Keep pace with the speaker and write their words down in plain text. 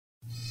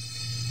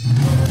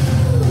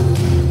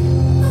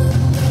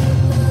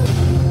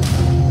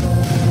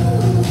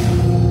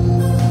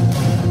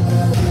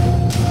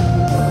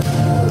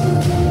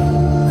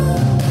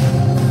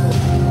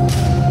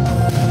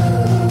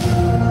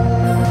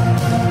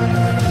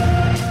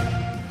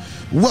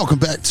Welcome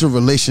back to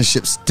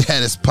Relationship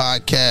Status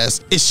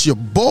Podcast. It's your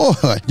boy,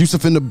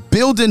 Yusuf, in the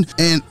building,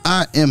 and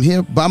I am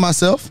here by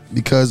myself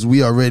because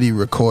we already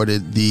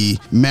recorded the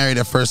Married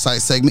at First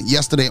Sight segment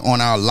yesterday on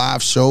our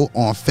live show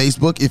on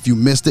Facebook. If you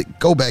missed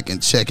it, go back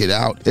and check it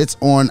out. It's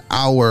on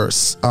our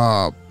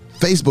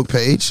Facebook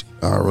page,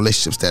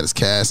 Relationship Status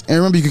Cast. And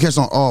remember, you can catch it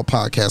on all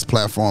podcast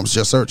platforms.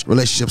 Just search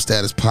Relationship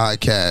Status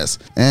Podcast.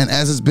 And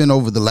as it's been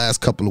over the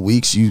last couple of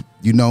weeks, you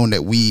know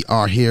that we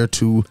are here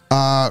to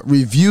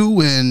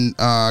review and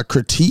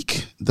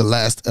critique the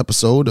last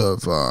episode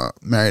of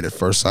Married at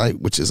First Sight,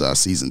 which is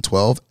season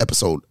 12,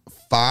 episode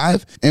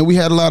 5. And we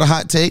had a lot of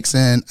hot takes,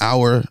 and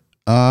our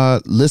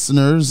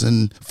listeners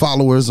and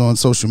followers on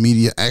social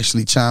media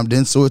actually chimed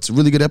in. So it's a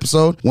really good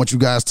episode. I want you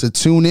guys to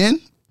tune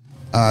in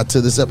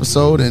to this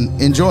episode and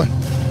enjoy.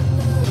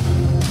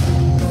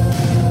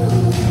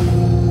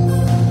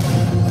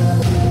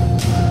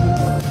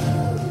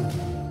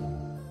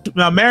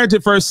 Now, Married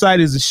at First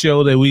Sight is a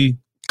show that we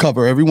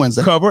cover every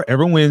Wednesday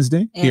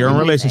here on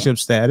Relationship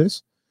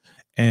Status,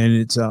 and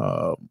it's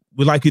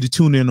we'd like you to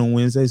tune in on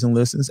Wednesdays and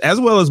listen, as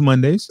well as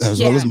Mondays,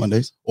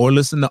 or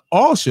listen to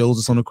all shows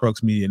that's on the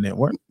Crux Media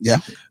Network.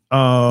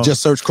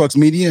 Just search Crux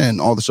Media and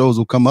all the shows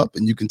will come up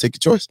and you can take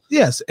your choice.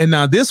 Yes. And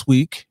now this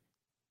week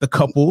the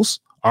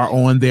couples are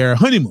on their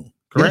honeymoon,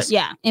 correct?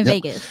 Yes. Yeah,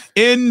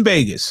 in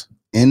Vegas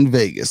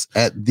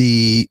at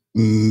the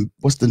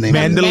what's the name?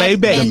 Mandalay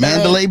Bay. The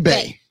Mandalay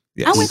Bay.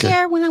 Yes. I went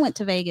there when I went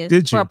to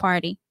Vegas for a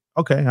party.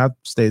 Okay, I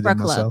stayed there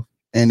myself.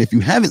 And if you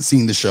haven't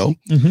seen the show,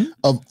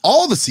 of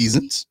all the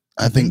seasons,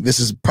 I think this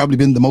has probably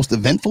been the most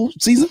eventful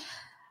season.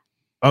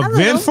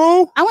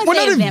 Eventful? I wouldn't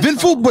say not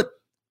eventful, but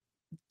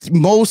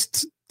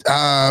most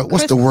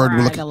what's the word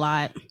we're looking a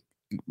lot.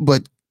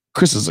 But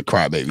Chris is a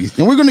crybaby,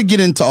 and we're going to get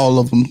into all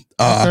of them.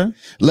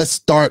 Let's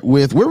start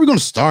with where are we going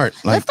to start?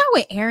 Let's start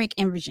with Eric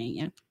and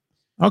Virginia.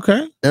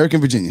 Okay, Eric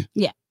and Virginia.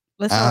 Yeah,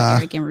 let's start with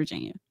Eric and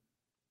Virginia.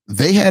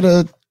 They had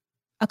a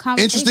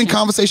interesting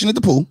conversation at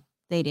the pool.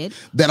 They did.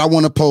 That I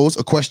want to pose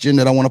a question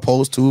that I want to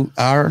pose to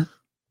our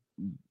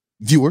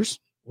viewers.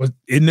 Wasn't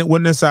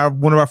this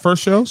one of our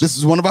first shows? This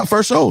is one of our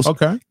first shows.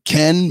 Okay.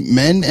 Can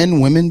men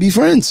and women be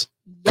friends?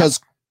 Because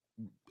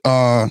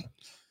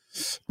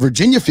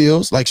Virginia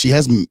feels like she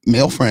has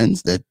male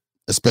friends that,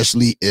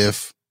 especially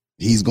if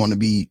he's going to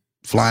be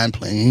flying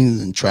planes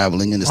and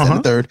traveling and this and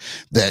the third,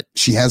 that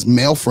she has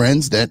male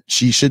friends that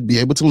she should be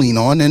able to lean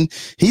on. And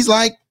he's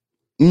like,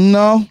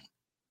 no,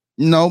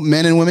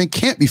 men and women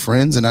can't be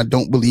friends, and I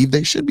don't believe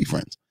they should be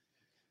friends.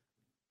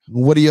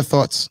 What are your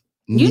thoughts?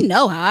 You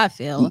know how I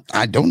feel.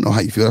 I don't know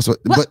how you feel. That's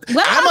but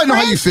I might know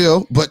how you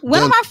feel. But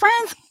one of my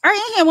friends are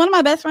in here. One of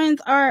my best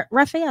friends are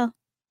Raphael.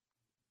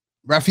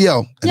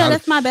 Raphael. Yeah,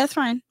 that's my best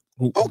friend.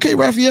 Okay,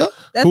 Raphael.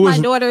 That's my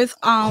daughter's.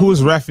 Who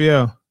is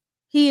Raphael?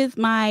 He is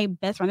my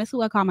best friend. That's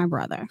who I call my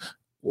brother.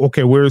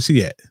 Okay, where is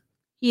he at?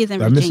 He is in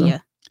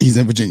Virginia. He's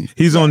in Virginia.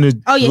 He's on the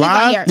live? He's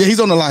on here. Yeah, he's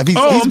on the live.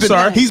 I'm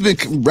sorry.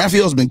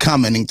 Raphael's been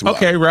commenting throughout.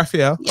 Okay,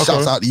 Raphael. Yeah.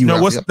 Shouts out to you,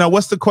 Raphael.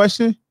 What's the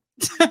question?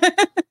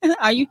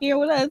 Are you here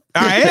with us?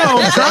 I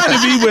am trying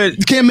to be,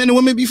 but can men and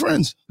women be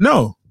friends?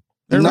 No.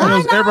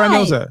 Everybody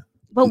knows that.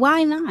 But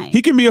why not?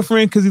 He can be a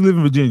friend because he lives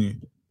in Virginia.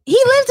 He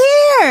lived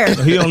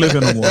here. He don't live here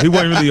no more. He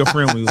wasn't really your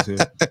friend when he was here.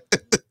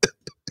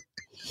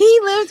 He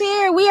lives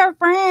here. We are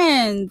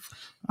friends.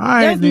 All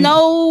right, There's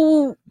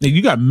no.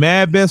 You got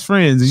mad best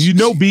friends, and you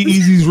know Be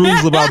Easy's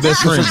rules about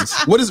best friends.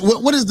 What is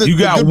the? You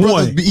got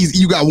one.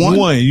 You got one.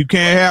 One. You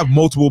can't have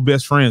multiple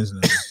best friends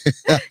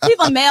now.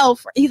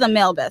 He's a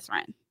male best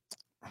friend.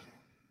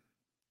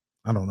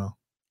 I don't know.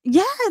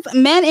 Yes,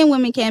 men and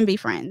women can be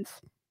friends.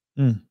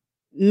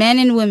 Men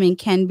and women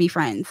can be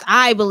friends.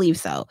 I believe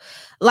so.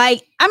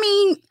 Like, I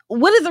mean,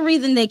 what is the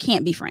reason they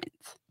can't be friends?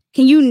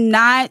 Can you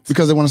not?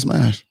 Because they want to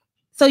smash.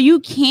 So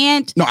you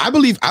can't. No, I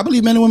believe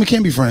men and women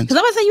can be friends. Because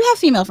I'm gonna say you have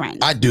female friends.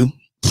 I do.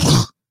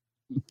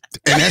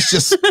 And that's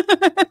just,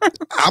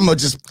 I'm gonna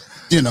just,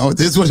 it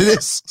is what it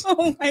is.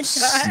 Oh my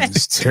God.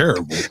 It's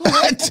terrible.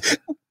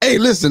 Hey,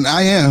 listen,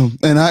 I am.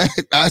 And I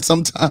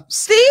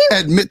sometimes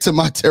admit to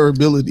my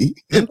terribilty.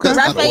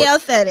 Raphael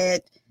said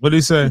it. What did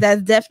he say?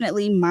 That's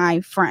definitely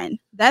my friend.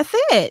 That's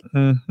it.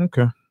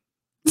 Okay.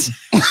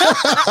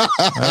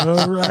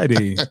 All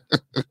righty.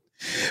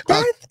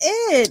 That's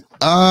it.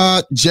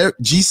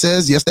 G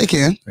says yes, they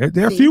can.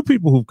 There are a few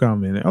people who've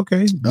commented.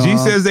 Okay, G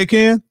says they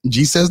can.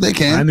 G says they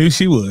can. I knew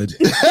she would.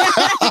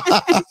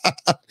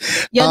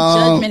 Your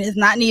judgment is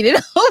not needed.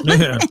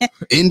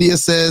 India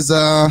says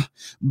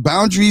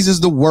boundaries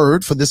is the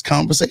word for this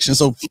conversation.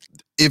 So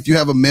if you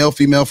have a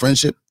male-female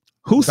friendship,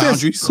 who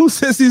sets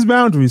these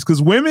boundaries?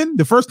 Because women,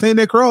 the first thing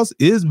they cross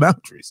is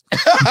boundaries.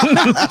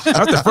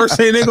 That's the first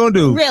thing they're gonna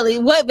do. Really,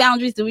 what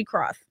boundaries do we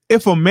cross?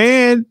 If a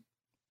man,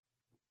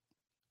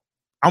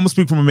 I'm gonna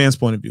speak from a man's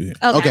point of view here.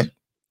 Okay.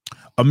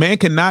 A man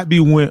cannot be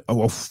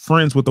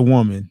friends with a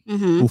woman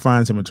who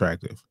finds him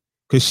attractive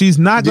because she's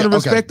not gonna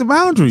respect the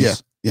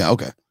boundaries. Yeah.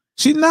 Okay.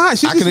 She's not.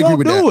 She just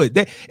won't do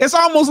it. It's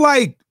almost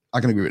like I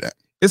can agree with that.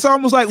 It's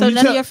almost like so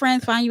none of your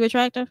friends find you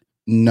attractive?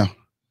 No.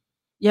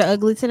 You're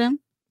ugly to them?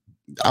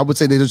 I would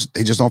say they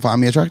just don't find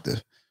me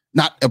attractive.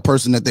 not a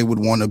person that they would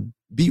want to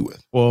be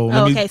with. Well,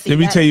 let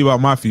me tell you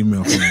about my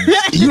female friends.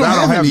 You don't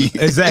have any.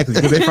 Exactly,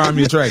 because they find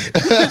me attractive.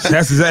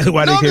 That's exactly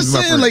why they came to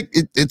my friend. Like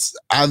it's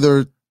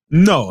either.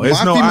 No,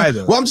 it's no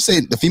either. Well, I'm just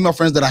saying the female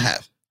friends that I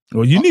have.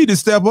 Well, you need to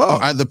step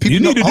up. Are the people, you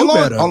need to do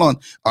better. Hold on.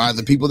 Are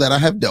the people that I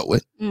have dealt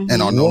with and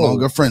are no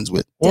longer friends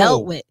with?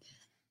 Dealt with.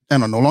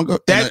 And are no longer.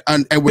 Then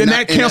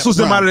that cancels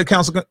them out of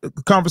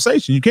the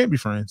conversation. You can't be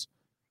friends.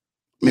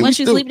 I mean, once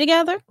you sleep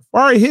together?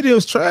 All right, hit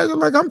his trash. I'm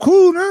like, I'm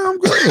cool now. I'm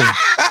good.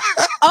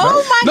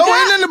 Oh my God. No,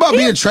 ain't nothing about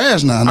being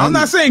trash now. I'm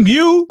not saying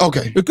you.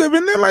 Okay. It could have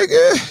been there like,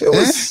 it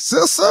was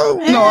so.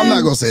 No, I'm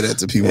not going to say that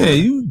to people.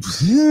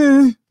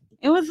 Yeah,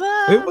 It was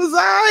It was all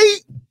right.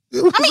 I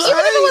mean, even if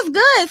it was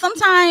good,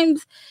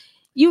 sometimes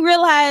you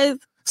realize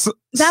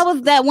that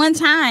was that one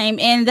time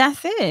and that's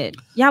it.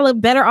 Y'all are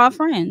better off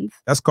friends.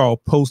 That's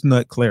called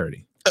post-nut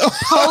clarity.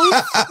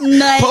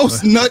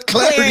 Post-nut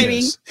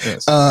clarity.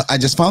 Yes. I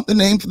just found the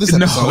name for this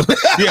episode. No.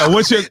 Yeah,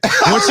 once you're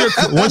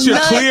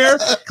clear,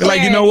 you're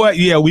like, you know what?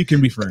 Yeah, we can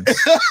be friends.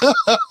 Even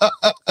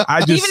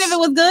if it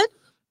was good?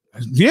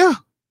 Yeah.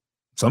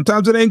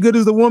 Sometimes it ain't good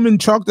as the woman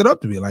chalked it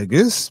up to be. Like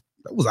this,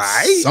 that was all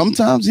right.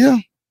 Sometimes, yeah.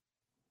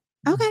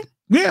 Okay.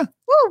 Yeah.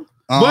 Woo.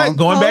 But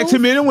going back to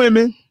men and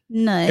women,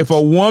 if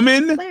a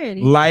woman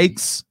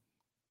likes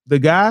the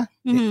guy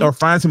or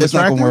finds him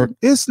attractive,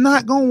 it's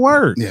not going to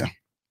work. Yeah.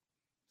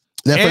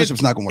 That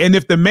friendship's not going to work. And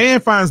if the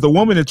man finds the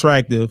woman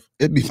attractive,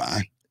 it'd be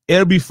fine.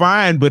 It'll be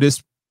fine, but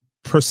it's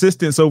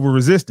persistence over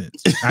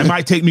resistance. It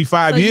might take me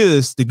 5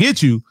 years to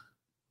get you,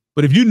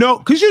 but if you know,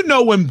 because you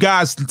know when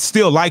guys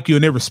still like you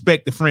and they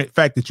respect the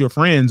fact that you're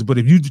friends, but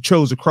if you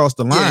chose to cross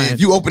the line,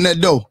 if you open that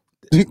door,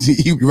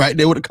 you be right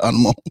there with a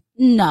condom on.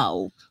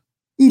 No.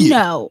 Yeah.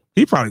 No.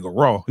 He probably go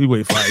raw. He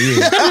wait 5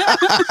 years.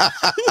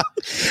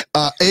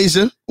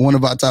 Asia, one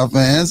of our top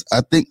fans,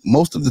 I think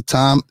most of the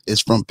time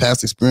it's from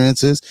past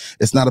experiences.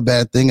 It's not a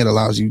bad thing. It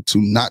allows you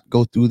to not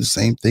go through the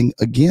same thing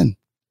again.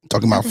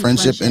 Talking about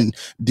friendship and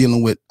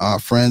dealing with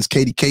friends.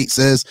 Katie Kate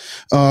says,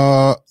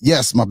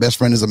 yes, my best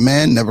friend is a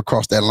man. Never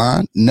crossed that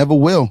line. Never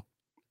will.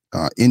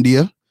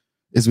 India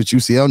is with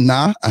UCL.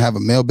 Nah, I have a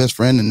male best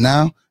friend, and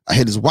now I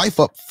hit his wife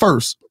up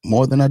first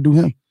more than I do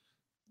him.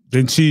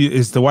 Then she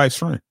is the wife's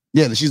friend.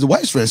 Yeah, she's the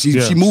wife's friend.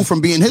 She moved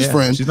from being his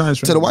friend to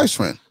the wife's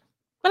friend.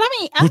 But I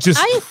mean, which is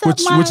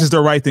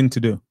the right thing to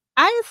do.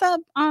 I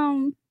accept.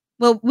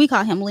 Well, we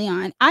call him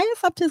Leon. I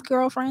accept his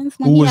girlfriends.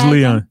 Who was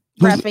Leon?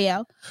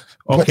 Raphael.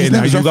 Okay,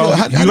 now you're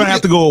gonna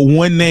have to go with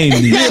one name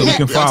so we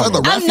can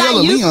follow.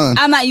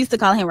 I'm not used to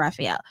calling him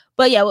Raphael,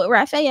 but yeah, with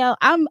Raphael,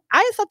 I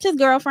accept his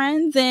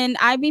girlfriends and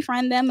I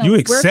befriend them. And you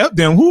accept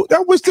them? Who?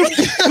 That was the.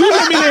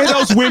 Let me hear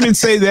those women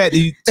say that.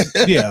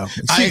 Yeah,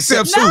 she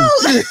accepts who?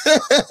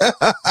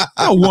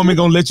 No woman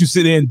gonna let you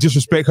sit there and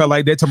disrespect her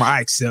like that. Tell me, I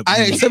accept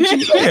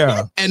you.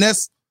 Yeah, and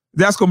that's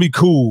gonna be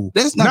cool.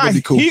 That's not gonna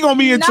be cool. He gonna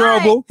be in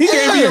trouble. He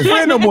can't be your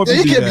friend no more.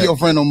 He can't be your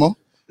friend no more.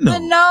 No.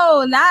 But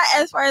no, not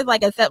as far as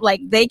like accept.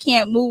 Like they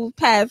can't move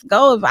past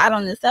go if I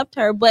don't accept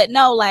her. But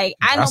no, like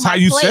I know that's my how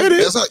you place. said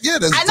it.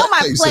 I know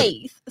my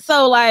place.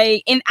 So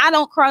like, and I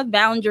don't cross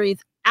boundaries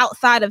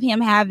outside of him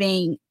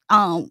having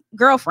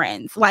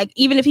girlfriends. Like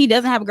even if he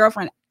doesn't have a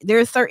girlfriend,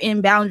 there's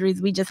certain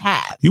boundaries we just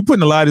have. You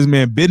putting a lot of this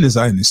man business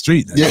out in the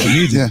street. Yeah,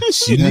 you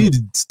need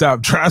to stop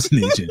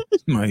snitching.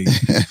 Like,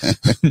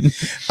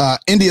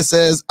 India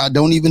says, I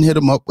don't even hit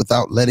him up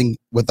without letting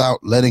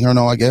her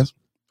know, I guess.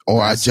 Or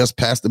I just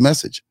passed the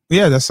message.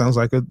 Yeah, that sounds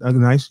like a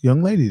nice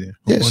young lady there.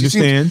 Yeah, she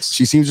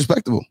seems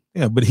respectable.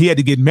 Yeah, but he had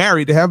to get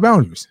married to have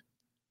boundaries.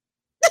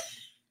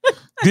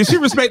 Did she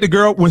respect the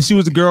girl when she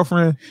was a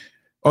girlfriend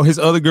or his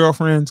other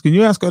girlfriends? Can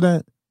you ask her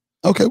that?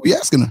 Okay, we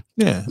asking her.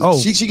 Yeah. Oh,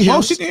 she can hear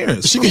us. She can hear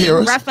us. She can hear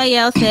us.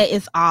 Raphael said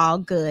it's all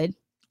good.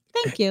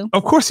 Thank you.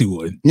 Of course he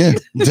would. Yeah,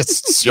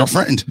 that's your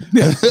friend.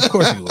 Yeah, of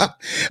course he would.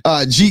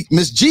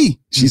 Miss G,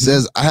 she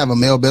says, I have a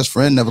male best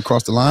friend, never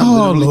crossed the line.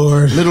 Oh,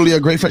 Lord. Literally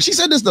a great friend. She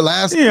said this the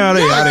last. Yada.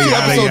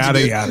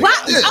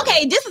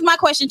 Okay, this is my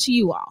question to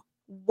you all.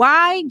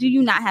 Why do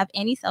you not have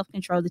any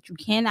self-control that you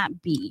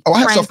cannot be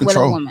friends with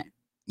a woman?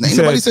 Ain't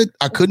nobody said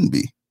I couldn't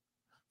be.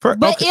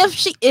 But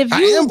if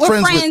you were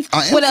friends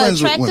with an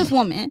attractive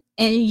woman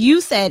and you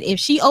said if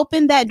she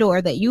opened that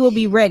door that you will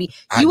be ready,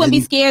 you wouldn't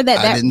be scared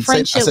that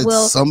friendship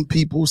will. Some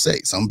people say,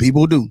 some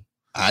people do.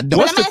 I don't.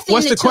 What's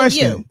the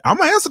question? I'm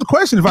gonna answer the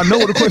question if I know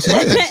what the question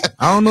is.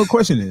 I don't know what the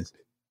question is.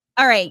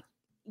 All right.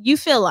 You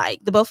feel like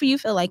the both of you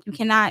feel like you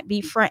cannot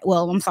be friends.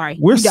 Well, I'm sorry.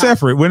 We're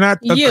separate. We're not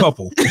a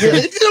couple. You know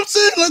what I'm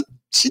saying? Like,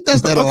 she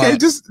does that a lot. Okay,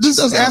 just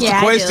ask the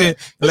question.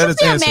 Let us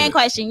answer. A man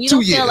question. You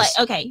don't feel like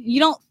you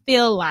don't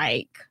feel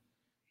like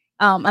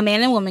a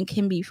man and woman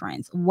can be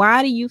friends.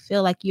 Why do you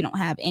feel like you don't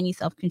have any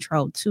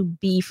self-control to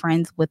be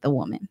friends with a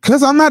woman?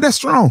 Because I'm not that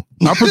strong.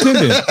 I'm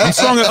pretending. I'm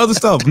strong at other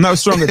stuff. I'm not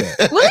strong at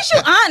that. Well, at least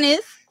you're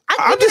honest.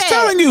 I'm just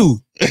telling you.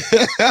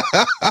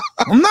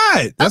 I'm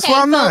not. That's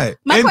why I'm not.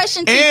 My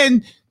question to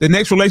and the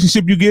next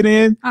relationship you get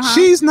in,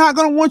 she's not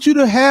going to want you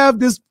to have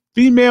this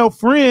female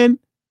friend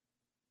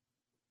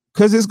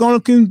because it's going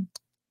to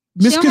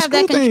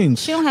misconstrue things.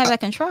 She don't have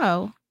that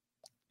control.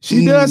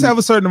 She does have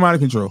a certain amount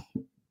of control.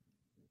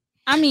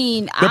 I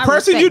mean, The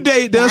person you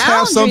date does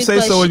have some say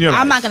so in your life.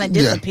 I'm not gonna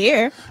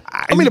disappear.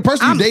 I mean, the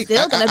person you date,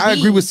 I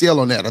agree with CL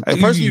on that. The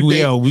person you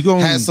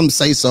date has some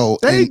say so.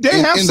 They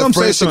have some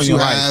say so in your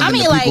life. I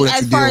mean, like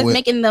as far as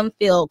making them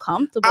feel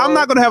comfortable. I'm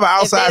not gonna have an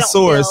outside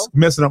source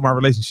messing up my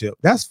relationship.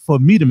 That's for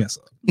me to mess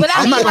up. But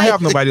I'm not gonna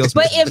have nobody else.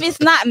 But if it's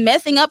not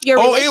messing up your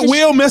relationship, it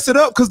will mess it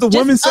up because the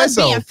woman says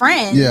so. Being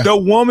friends, the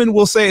woman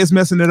will say it's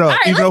messing it up,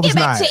 even let's get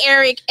back to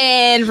Eric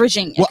and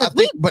Virginia. Well, I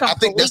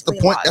think that's the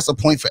point. That's a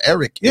point for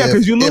Eric. Yeah,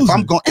 because you lose. If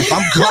I'm going,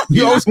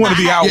 you always want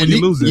to be out when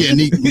you're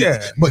losing.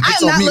 Yeah. But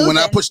it's on me when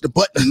I push the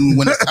button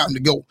when it's time to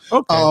go.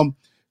 Okay.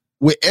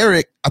 With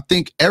Eric, I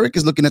think Eric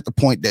is looking at the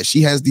point that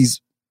she has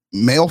these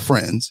male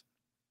friends.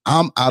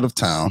 I'm out of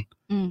town.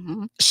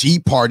 Mm-hmm. She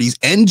parties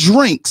and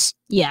drinks.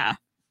 Yeah.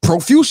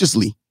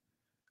 Profusely,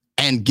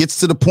 and gets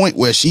to the point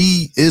where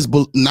she is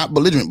not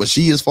belligerent, but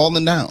she is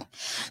falling down,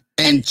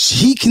 and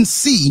he can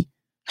see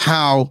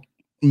how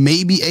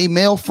maybe a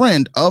male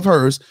friend of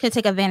hers could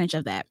take advantage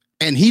of that.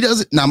 And he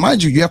doesn't. Now,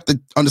 mind you have to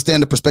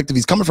understand the perspective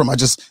he's coming from. I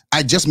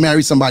just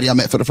married somebody I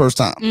met for the first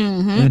time,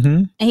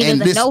 and he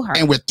doesn't know her.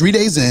 And we're 3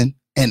 days in,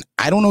 and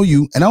I don't know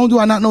you, and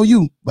I not know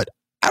you, but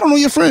I don't know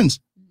your friends.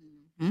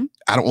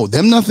 I don't owe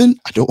them nothing.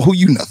 I don't owe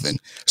you nothing.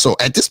 So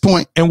at this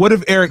point, and what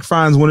if Eric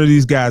finds one of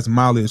these guys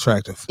mildly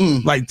attractive?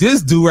 Like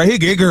this dude right here,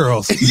 get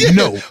girls.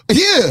 No,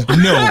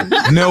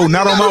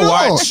 not on my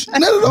watch.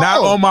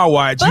 Not on my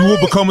watch. You will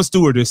become a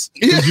stewardess.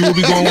 You will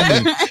be going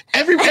with me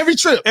every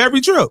trip.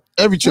 We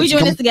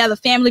doing this together.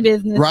 Family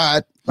business.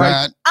 Right.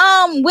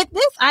 With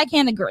this, I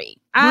can agree.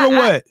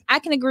 I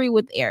can agree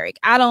with Eric.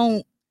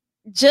 Her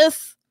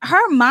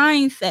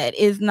mindset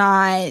is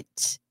not.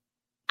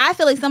 I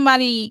feel like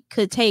somebody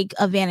could take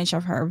advantage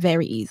of her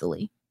very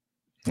easily.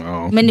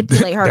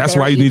 Manipulate her. That's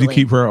why you need to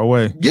keep her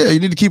away. Yeah,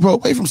 you need to keep her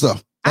away from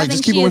stuff. I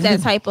think she is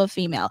that type of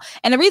female.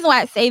 And the reason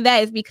why I say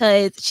that is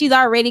because she's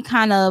already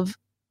kind of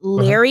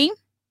leery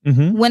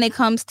when it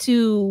comes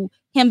to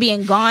him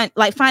being gone,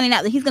 like finding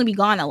out that he's going to be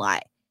gone a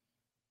lot.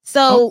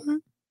 So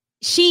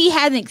she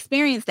hasn't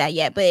experienced that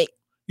yet, but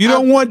you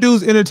don't want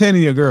dudes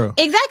entertaining your girl.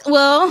 Exactly.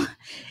 Well,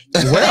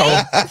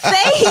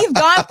 say he's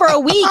gone for a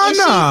week.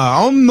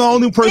 I'm the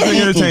only person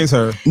that entertains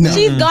her.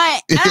 She's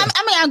gone.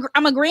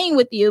 I'm agreeing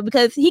with you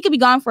because he could be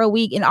gone for a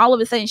week and all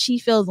of a sudden she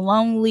feels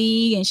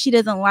lonely and she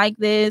doesn't like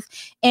this.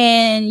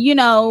 And,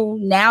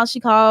 now she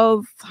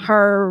calls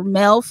her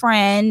male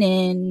friend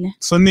and...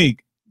 So,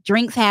 Nick.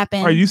 Drinks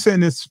happen. Are you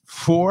saying this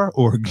for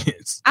or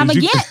against? I'm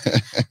against.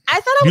 I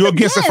thought I was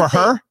against it for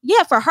her?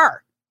 Yeah, for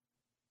her.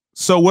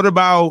 So what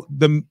about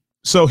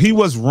so he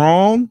was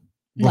wrong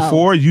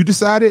before you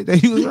decided that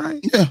he was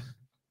right? Yeah.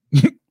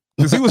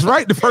 Because he was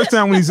right the first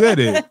time when he said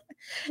it.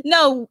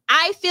 No,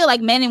 I feel like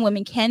men and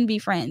women can be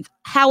friends.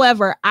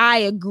 However, I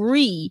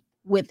agree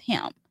with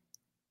him.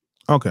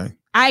 Okay.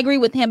 I agree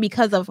with him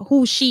because of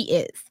who she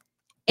is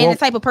and the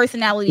type of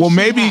personality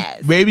she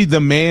has. Maybe the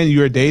man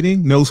you're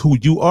dating knows who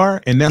you are,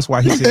 and that's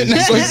why he said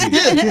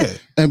yeah.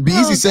 And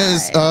Beezy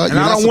says, and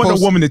I don't want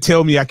a woman to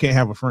tell me I can't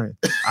have a friend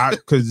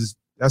because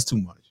that's too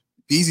much.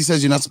 Beezy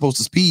says you're not supposed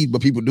to speed,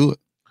 but people do it.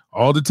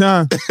 All the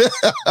time.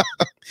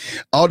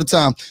 All the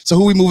time. So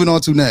who we moving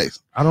on to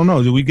next? I don't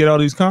know. Did we get all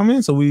these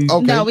comments? Or we?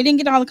 Okay. No, we didn't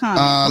get all the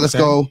comments. Let's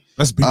go.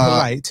 Let's be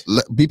polite.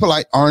 Be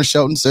polite. Orange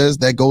Shelton says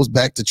that goes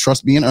back to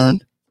trust being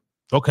earned.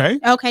 Okay.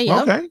 Okay.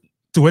 Yep. Okay.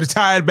 So way to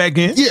tie it back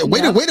in. Yeah.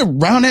 Way to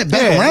round that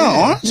back around,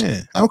 Orange.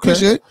 Yeah. I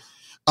appreciate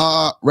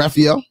it.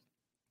 Raphael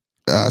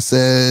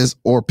says,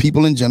 or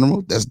people in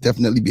general, that's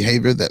definitely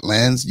behavior that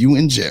lands you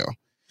in jail.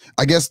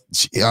 I guess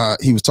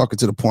he was talking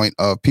to the point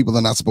of people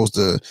are not supposed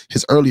to,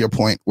 his earlier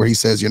point where he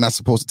says you're not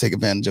supposed to take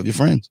advantage of your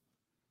friends.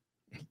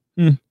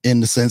 In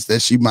the sense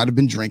that she might have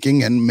been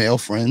drinking and male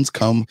friends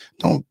come,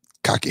 don't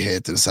cock your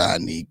head to the side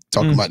and he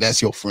talking about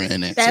that's your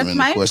friend. That's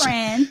my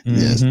friend.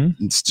 Yes,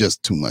 it's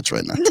just too much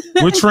right now.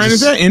 Which friend is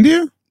that?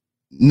 India?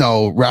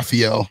 No,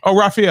 Raphael. Oh,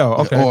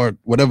 Raphael. Okay. Or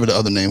whatever the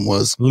other name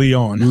was.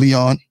 Leon.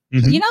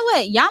 You know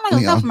what? Y'all not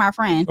gonna come from our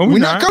friend. Oh, we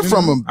not come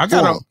from him. I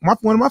got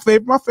one of my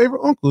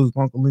favorite uncles,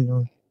 Uncle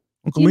Leon.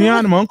 Uncle Leon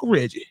and my Uncle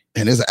Reggie.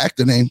 And there's an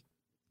actor named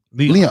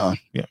Leon.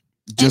 Yeah.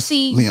 Just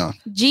Leon.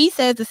 G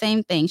says the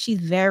same thing. She's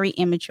very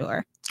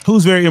immature.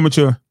 Who's very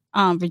immature?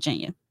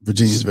 Virginia.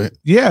 Virginia's very.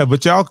 Yeah,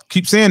 but y'all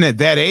keep saying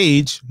that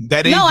age.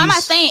 No, I'm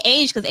not saying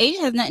age because age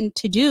has nothing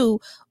to do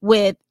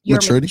with your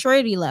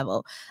maturity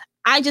level.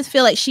 I just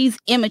feel like she's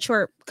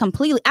immature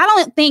completely. I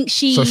don't think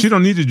she. So she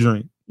don't need to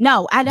drink.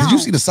 No, I don't. Did you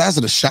see the size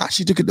of the shot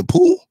she took at the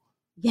pool?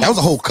 Yes. That was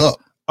a whole cup.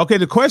 Okay,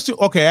 the question.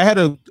 Okay, I had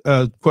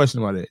a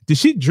question about it. Did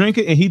she drink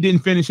it and he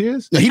didn't finish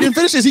his? No, he didn't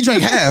finish his. He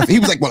drank half. He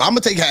was like, "Well, I'm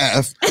gonna take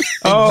half."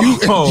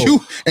 And you.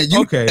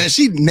 Okay. And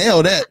she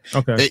nailed that.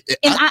 Okay.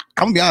 I'm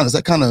gonna be honest.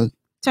 That kind of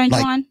turned you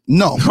on.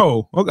 No.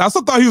 Oh, okay. I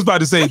still thought he was about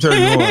to say turn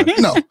you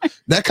on. No,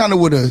 that kind of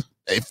would have.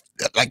 If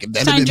that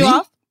had been me,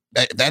 off?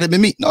 That had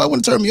been me. No, it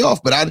wouldn't turn me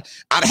off. But I'd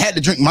have had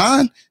to drink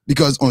mine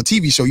because on a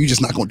TV show you're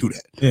just not gonna do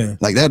that. Yeah.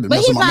 Like that. But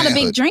he's not a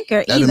big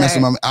drinker either.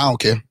 I don't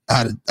care.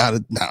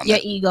 Your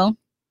ego.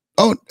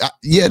 Oh,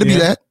 yeah, it'll be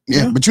that.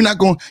 Yeah, but you're not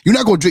going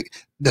to drink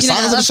the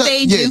silence of the shot.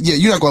 Yeah,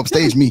 you're not going to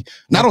upstage me.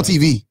 Not on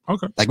TV.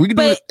 Okay. Like we can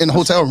do it in the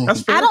hotel room.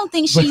 I don't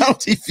think she's on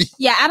TV.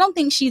 Yeah, I don't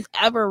think she's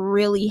ever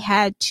really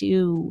had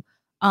to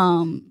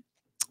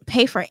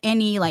pay for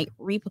any like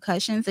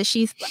repercussions that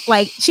she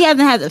hasn't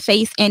had to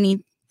face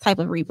any type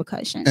of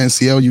repercussion. And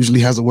CL usually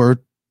has a word.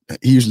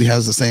 He usually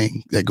has a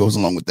saying that goes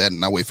along with that,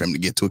 and I wait for him to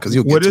get to it because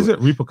he'll get What to is it?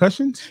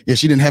 Repercussions? Yeah,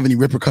 she didn't have any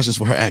repercussions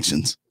for her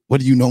actions. What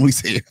do you normally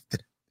say?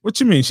 What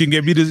you mean? She can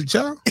get beat as a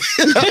child?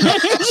 She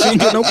didn't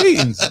get no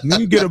beatings. When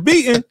you get a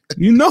beating,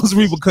 you know it's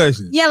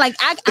repercussions. Yeah, like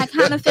I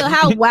kind of feel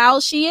how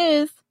wild she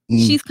is.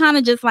 She's kind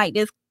of just like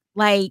this,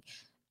 like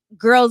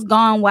girls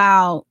gone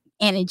wild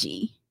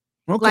energy.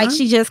 Okay. Like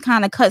she just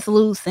kind of cuts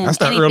loose and that's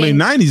the early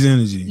 90s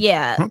energy.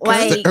 Yeah, okay.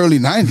 like that's the early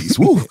 90s.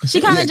 Woo.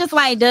 She kind of just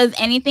like does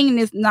anything, and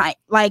it's not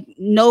like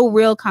no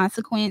real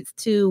consequence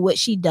to what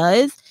she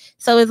does.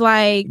 So it's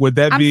like, would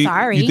that be?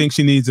 Sorry. You think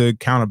she needs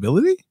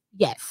accountability?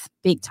 Yes,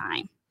 big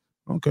time.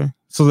 Okay,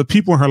 so the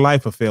people in her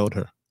life have failed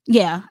her.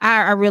 Yeah,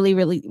 I really,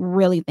 really,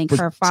 really think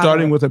her father,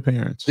 starting with her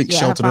parents,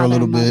 sheltered her a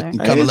little bit.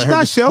 Kind of let her.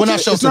 Not sheltered. Well, not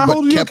sheltered, it's not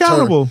holding you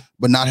accountable,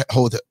 but not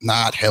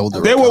held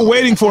her. They were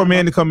waiting for a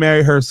man to come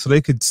marry her so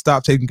they could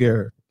stop taking care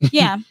of her.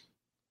 Yeah.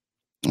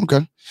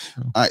 Okay.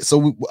 All right.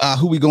 So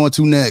who we going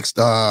to next?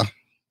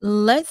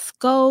 Let's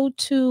go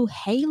to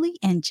Haley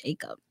and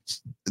Jacob.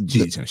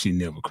 Jeez, she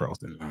never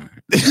crossed the line.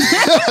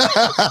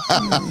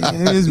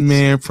 This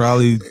man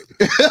probably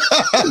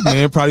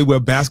wear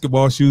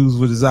basketball shoes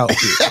with his outfit.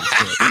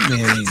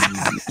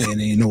 Man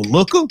ain't no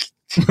looker.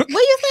 What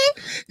you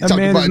say? You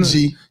talking about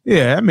G?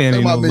 Yeah, that man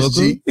ain't no looker.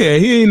 G? Yeah,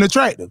 he ain't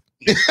attractive.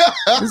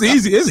 It's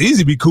easy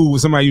to be cool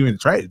with somebody you ain't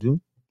attracted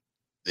to.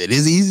 It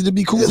is easy to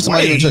be cool with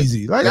somebody. It's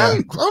easy. Like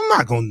I'm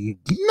not gonna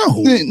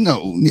no.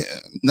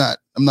 Yeah,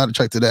 I'm not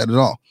attracted to that at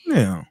all.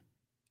 Yeah.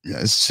 Yeah,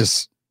 it's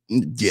just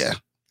yeah.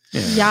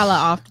 Y'all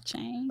are off the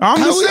chain. I'm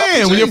just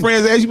saying, when your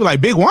friends ask you, be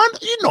like, Big One,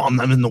 you know I'm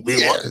not in no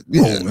Big One.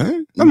 Yeah. Oh,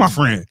 man. That's my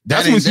friend.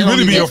 That's when she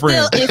really be your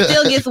friend. It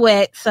still gets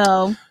wet,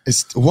 so.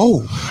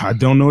 Whoa. I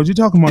don't know what you're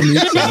talking about, so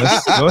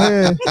let's go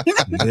ahead.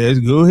 Let's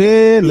go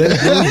ahead.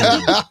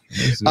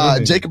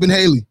 Jacob and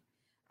Haley.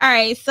 All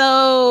right,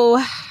 so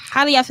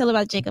how do y'all feel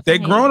about Jacob? They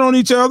grown on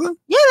each other?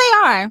 Yeah, they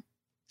are.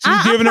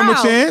 She's giving him a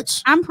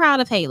chance? I'm proud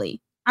of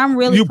Haley. I'm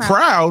really You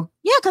proud?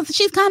 Yeah, because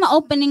she's kind of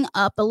opening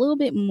up a little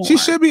bit more. She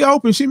should be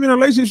open. She been in a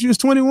relationship. She was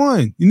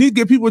 21. You need to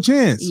give people a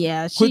chance.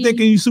 Yeah. Quit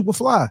thinking you super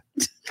fly.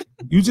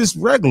 You just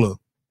regular.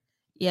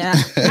 Yeah.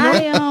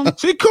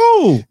 She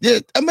cool. Yeah,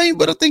 I mean,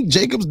 but I think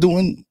Jacob's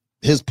doing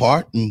his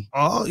part.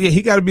 Oh, yeah,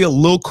 he got to be a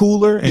little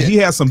cooler, and he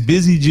has some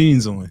busy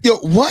jeans on. Yo,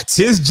 what?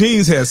 His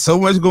jeans has so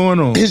much going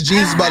on. His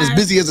jeans is about as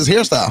busy as his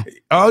hairstyle.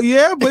 Oh,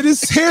 yeah, but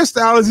his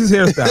hairstyle is his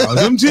hairstyle.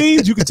 Them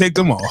jeans, you can take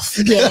them off.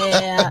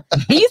 Yeah.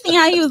 And you see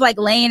how he was like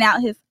laying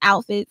out his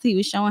outfits? He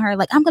was showing her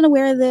like, I'm going to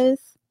wear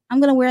this. I'm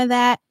going to wear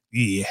that.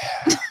 Yeah.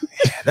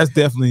 That's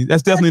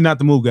definitely not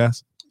the move,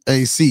 guys.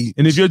 Hey, see.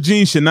 And if your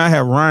jeans should not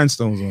have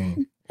rhinestones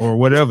on or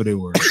whatever they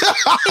were.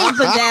 He's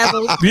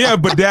bedazzled. Yeah,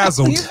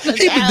 bedazzled. He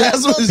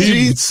bedazzled his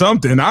jeans.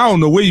 Something. I don't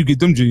know where you get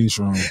them jeans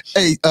from.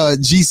 Hey,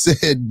 G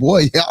said,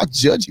 boy, I'll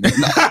judge you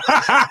tonight.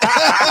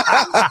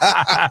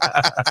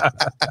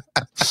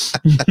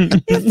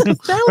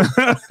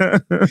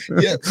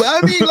 Yeah, but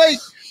I mean, like,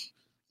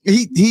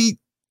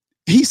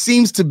 he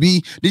seems to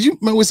be. Did you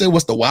remember we said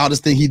what's the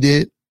wildest thing he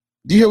did?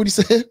 Do you hear what he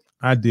said?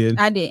 I did.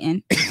 I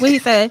didn't. What he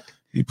said?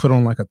 He put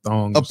on like a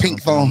thong. A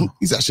pink thong.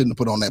 He said, I shouldn't have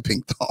put on that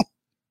pink thong.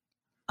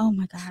 Oh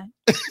my God.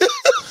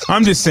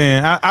 I'm just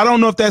saying, I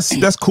don't know if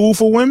that's cool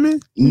for women.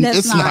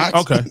 It's not.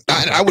 Okay.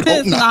 I would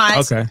hope not.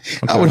 Okay.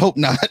 I would hope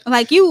not.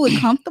 Like you would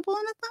comfortable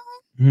in a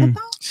thong?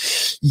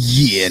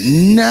 Yeah,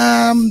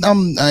 nah.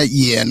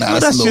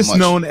 That's just much.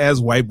 Known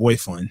as white boy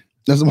fun.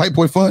 That's white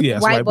boy fun? Yeah,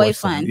 white boy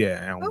fun.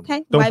 Yeah.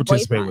 Okay. Don't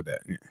participate with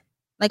that. Yeah.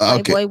 Like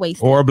white boy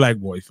wasted. Or black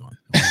boy fun.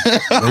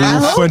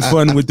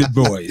 fun with the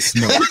boys.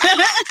 No.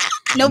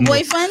 No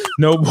boy fun?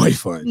 No boy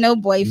fun. No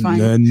boy fun.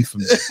 None for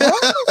me.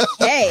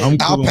 Okay.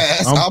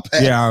 I'll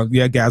pass.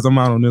 Yeah, guys, I'm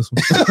out on this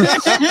one.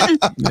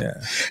 Yeah.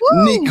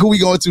 Nick, who we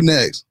going to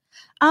next?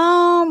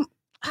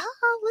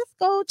 Let's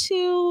go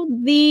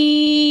to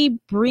the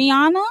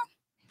Brianna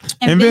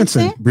and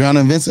Vincent. Brianna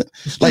and Vincent.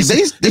 Like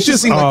they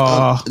just seem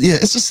like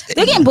it's just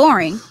they're getting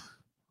boring.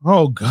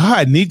 Oh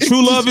God, Nick,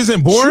 true love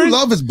isn't boring. True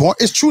love is boring.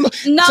 It's true love.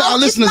 No, to our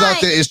listeners out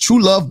there, is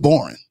true love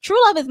boring?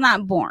 True love is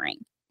not boring.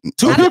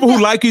 Two people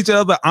who like each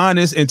other,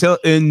 honest,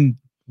 and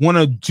want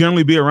to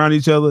generally be around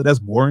each other, that's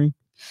boring.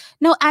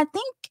 No, I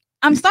think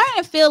I'm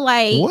starting to feel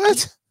like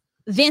what?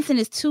 Vincent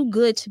is too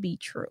good to be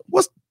true.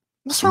 What's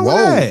wrong with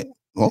that?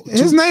 Well,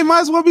 his name might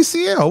as well be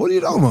CL. What are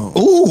you talking about?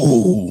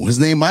 Ooh, his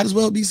name might as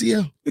well be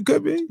CL. It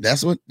could be.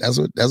 That's what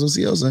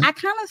CL said. I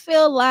kind of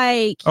feel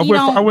like I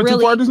went too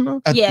far just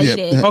now? Yeah, you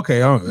did.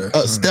 Okay.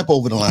 Step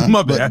over the line.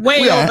 My bad.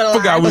 Way over the line.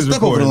 Forgot we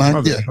step over the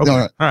line. Yeah. Okay.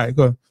 All right,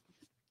 go ahead.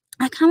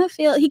 I kind of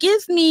feel he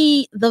gives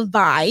me the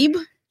vibe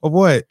of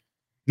what?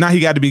 Now he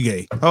got to be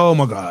gay. Oh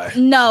my God.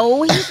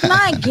 No, he's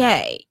not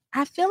gay.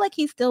 I feel like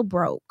he's still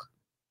broke.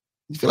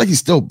 You feel like he's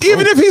still broke.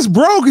 Even if he's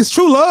broke, it's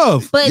true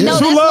love. But Yeah. no,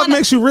 True that's love one of-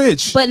 makes you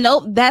rich. But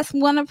nope, that's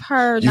one of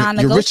her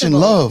non-negotiables. You're rich in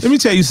love. Let me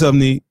tell you something,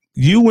 Nick.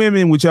 You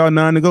women with y'all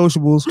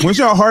non-negotiables, once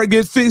y'all heart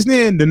gets fixed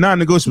in, the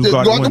non-negotiables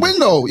Go go out the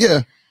window.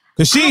 Yeah.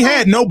 Because she ain't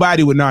had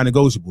nobody with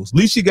non-negotiables. At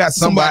least she got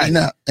somebody.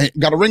 now.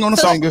 Got a ring on the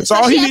finger. So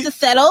all she he has need, to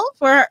settle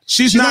for her.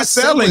 she's not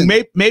selling.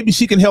 selling. Maybe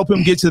she can help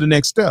him get to the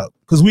next step.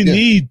 Because we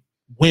need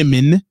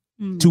women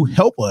to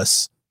help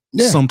us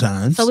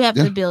sometimes. So we have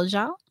to build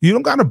y'all. You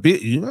don't gotta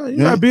build. You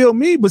gotta build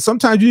me, but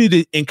sometimes you need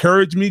to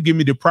encourage me, give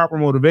me the proper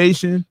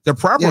motivation, the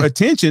proper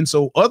attention,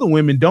 so other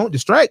women don't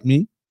distract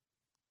me,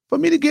 for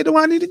me to get to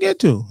where I need to get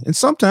to. And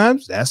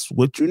sometimes that's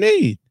what you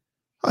need.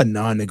 A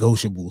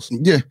non-negotiables.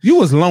 Yeah, you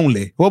was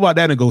lonely. What about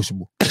that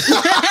negotiable?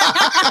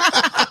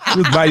 You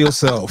was by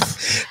yourself.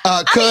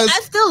 I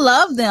still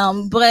love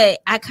them, but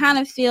I kind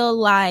of feel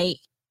like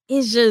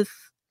it's just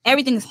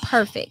everything's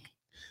perfect.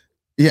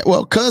 Yeah,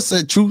 well, Cuz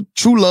said true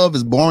love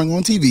is boring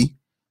on TV.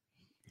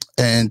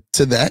 And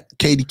to that,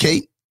 Katie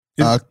Kate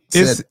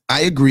said,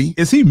 I agree.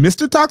 Is he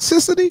Mr.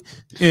 Toxicity?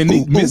 And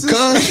Cuz?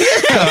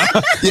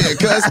 Yeah,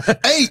 Cuz.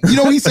 Hey, you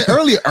know what he said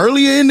earlier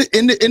in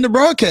the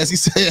broadcast? He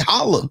said,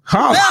 holla.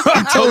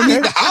 He told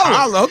me to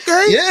holla.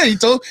 Okay. Yeah, he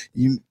told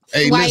you.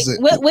 Hey, listen.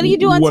 What do you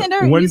do on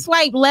Tinder? You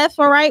swipe left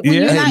or right when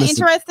you're not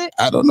interested?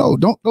 I don't know.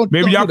 Don't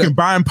maybe y'all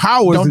combine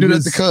powers. Don't do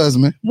that to Cuz,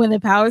 man. When the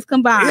powers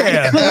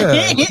combine.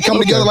 Come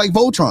together like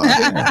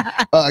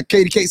Voltron.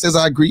 Katie Kate says,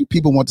 I agree.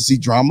 People want to see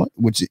drama,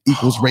 which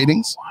equals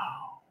ratings.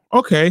 Wow.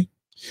 Okay.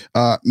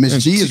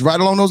 Miss G is right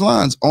along those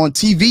lines. On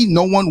TV,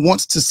 no one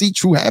wants to see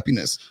true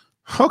happiness.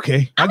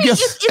 Okay. I mean, guess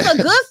it's a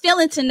good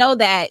feeling to know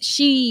that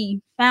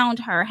she found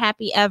her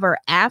happy ever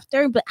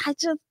after, but I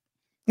just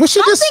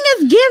something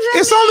is giving.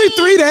 It's only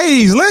 3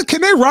 days.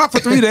 Can they rock for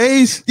 3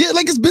 days? Yeah,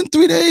 like it's been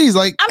 3 days.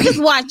 Like I'm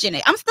just watching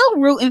it. I'm still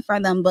rooting for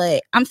them,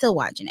 but I'm still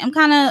watching it. I'm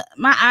kind of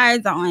my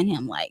eyes are on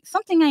him. Like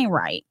something ain't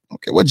right.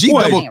 Okay, well,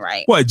 ain't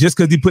right. What? Just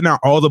because he putting out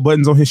all the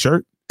buttons on his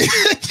shirt? Yo,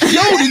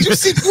 did you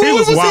see? He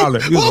was wild.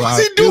 What was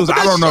he doing?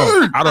 I don't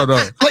know. I don't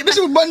know. Like this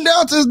was buttoned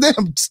down to his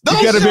damn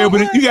stomach. You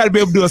gotta be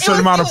able to do a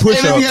certain amount of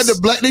push-ups. And then he had the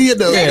black. Then he had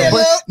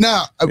the.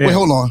 Now, wait,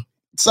 hold on.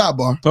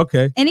 Sidebar.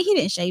 Okay. And he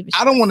didn't shave his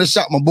I don't want to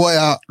shout my boy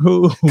out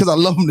who because I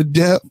love him to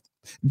death.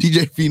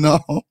 DJ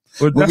Phenom.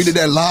 When we did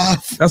that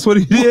live. That's what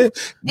he did.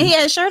 And he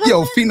had a shirt on.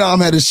 Yo,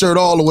 Phenom had his shirt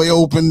all the way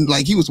open.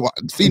 Like he was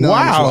Phenom.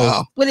 Wow. Was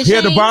wild. With he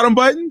had the bottom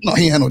button? No,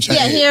 he had no chain.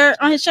 Yeah, here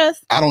on his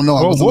chest. I don't know.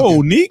 I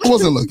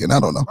wasn't looking. I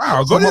don't know.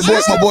 Wow. So my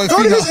boy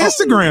go to his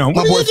Phenom. Instagram.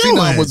 My boy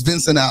Phenom was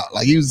Vincent out.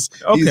 Like he was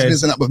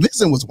Vincent out. But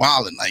Vincent was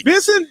wilding. Like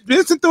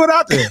Vincent threw it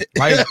out there.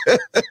 Like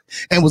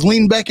and was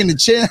leaning back in the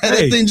chair. Had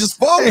that thing just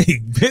falling.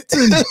 Hey,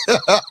 Vincent.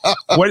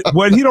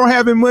 what he don't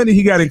have in money,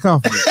 he got in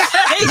confidence.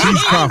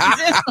 He's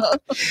confident.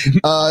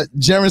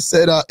 Jaren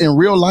said, in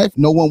real life,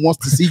 no one wants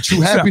to see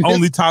true happiness.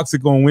 Only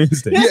toxic on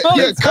Wednesday.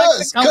 Yeah,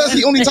 cause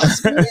he only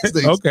toxic on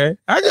Wednesdays. Okay,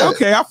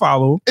 I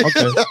follow.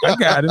 Okay, I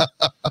got it.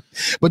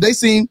 But they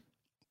seem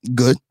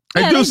good.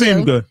 They do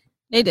seem good.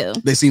 They do.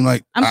 They seem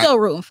like I'm still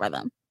rooting for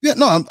them. Yeah,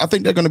 no, I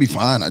think they're going to be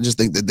fine. I just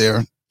think that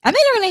they're going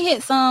to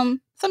hit some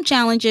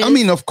challenges. I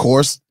mean, of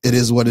course, it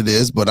is what it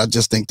is, but I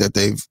just think that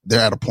they're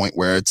at a point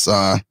where it's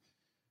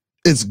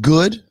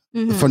good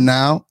for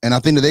now, and I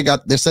think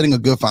that they're setting a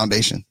good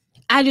foundation.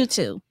 I do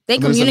too. They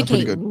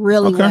communicate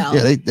really well.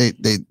 Yeah,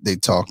 they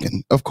talk,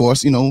 and of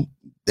course, you know,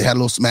 they had a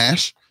little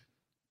smash.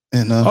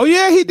 And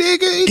he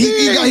did.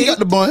 He got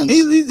the buns.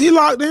 He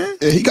locked in.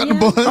 Yeah, he got the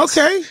buns.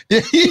 Okay.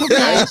 Yeah, he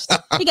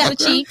got the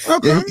cheeks.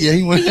 Okay. Yeah,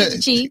 he went. He hit the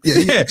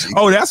cheeks. Yeah.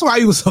 Oh, that's why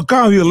he was so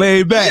calm. He was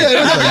laid back.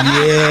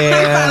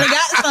 Yeah. He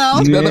got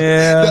some.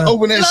 Yeah.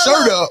 Open that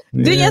shirt up.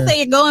 Do you say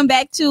you're going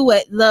back to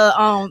what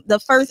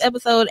the first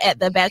episode at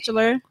the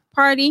Bachelor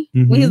party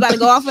when he was about to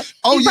go off? He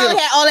probably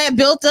had all that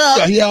built up.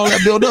 Yeah, he had all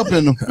that built up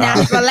in him. Now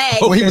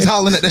relax. When he was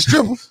hollering at that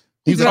stripper.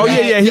 He was like,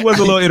 he was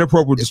a little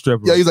inappropriate with the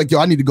stripper. Yeah, he's like, yo,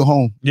 I need to go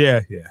home.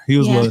 Yeah, he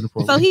was a little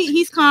inappropriate. So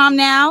he's calm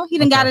now. He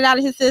done got it out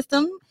of his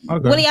system.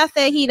 Okay. What do y'all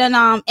say? He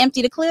done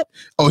emptied the clip?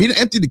 Oh, he done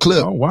emptied the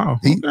clip. Oh, wow.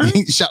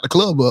 He shot the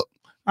club up.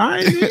 All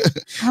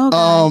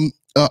right.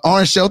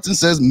 Orange Shelton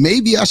says,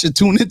 maybe I should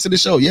tune into the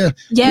show. Yeah.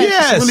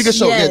 Yes. It's a really good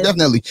show. Yes. Yeah,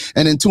 definitely.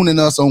 And then tune in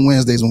us on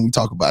Wednesdays when we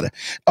talk about it.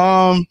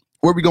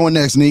 Where we going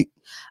next, Neek?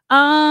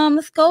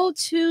 Let's go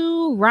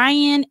to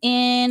Ryan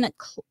and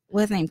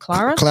what's his name?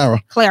 Clara. And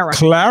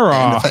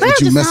the fact that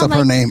you mess up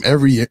her name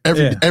every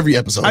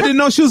episode. I didn't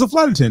know she was a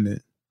flight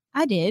attendant.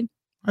 I did.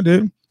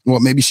 Well,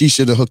 maybe she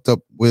should have hooked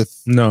up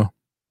with. No.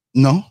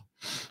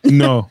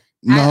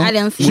 I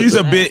didn't see She's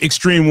a bit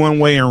extreme one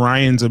way, and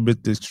Ryan's a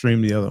bit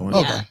extreme the other one.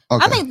 Okay.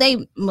 I think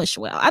they mush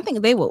well. I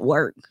think they would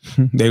work.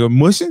 They were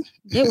mushing?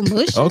 They were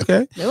mushing.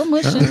 Okay. They were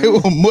mushing. They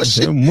were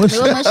mushing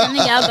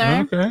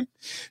together. Okay.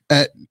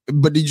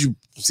 But did you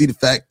see the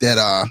fact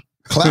that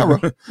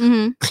Clara,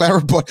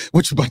 Clara,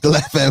 what you about to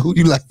laugh at? Who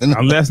you laughing at?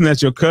 I'm laughing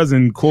at your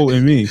cousin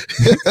quoting me.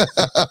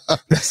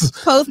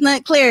 Post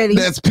nut clarity.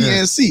 That's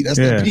PNC. That's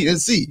the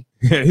PNC.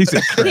 Yeah, he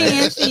said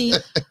PNC.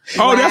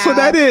 Oh, that's what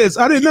that is.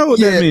 I didn't know what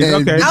that means.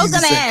 Okay. I was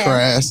gonna ask.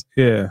 Crass.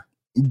 Yeah.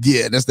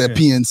 Yeah, that's that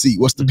PNC.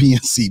 What's the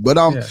PNC? But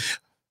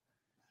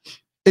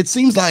it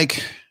seems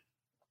like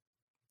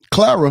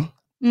Clara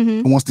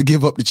wants to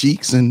give up the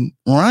cheeks, and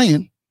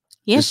Ryan.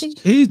 Yeah, he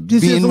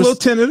seems a little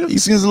tentative. He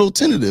seems a little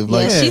tentative. Yeah,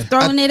 like she's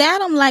throwing it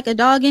at him like a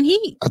dog in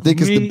heat. I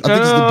think it's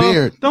the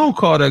beard. Don't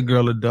call that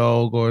girl a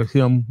dog or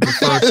him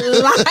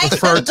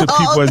refer to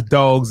people as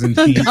dogs in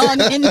heat.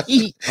 Dog in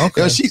heat.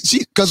 Okay,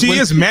 she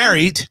is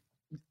married.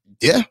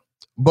 Yeah,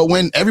 but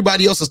when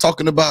everybody else is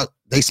talking about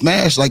they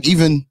smash, like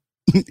even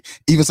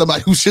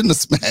somebody who shouldn't have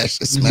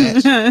smashed,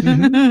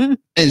 and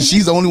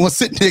she's the only one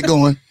sitting there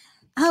going,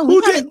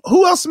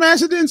 who else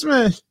smashed or didn't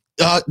smash?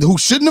 Who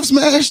shouldn't have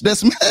smashed? That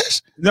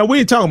smashed? No, we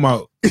ain't talking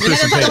about. We're not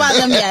talking about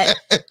them yet.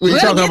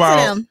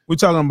 We're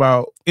talking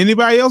about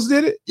anybody else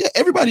did it? Yeah,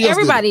 everybody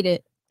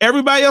did.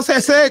 Everybody else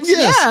had sex?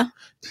 Yes. Yeah.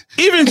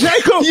 Even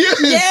Jacob?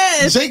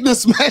 Yes. Jake done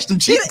smashed them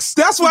cheeks.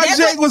 That's why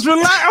Jake was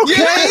relying.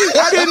 Okay.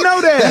 I didn't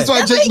know that. That's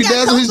why Jake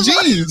bedazzled his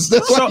jeans.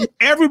 That's so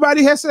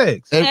everybody has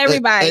sex?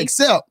 Everybody.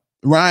 Except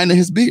Ryan and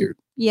his beard.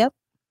 Yep.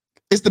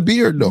 It's the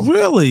beard, though.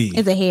 Really?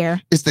 It's the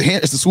hair. It's the hair.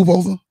 It's the swoop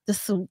over. The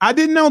swoop. I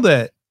didn't know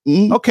that.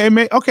 Mm-hmm.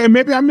 Okay,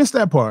 maybe I missed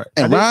that part.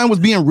 And Ryan was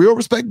being real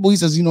respectable. He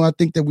says, I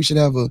think that we should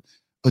have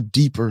a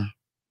deeper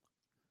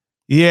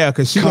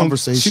because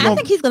conversation. I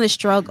think he's going to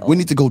struggle. We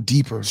need to go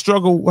deeper.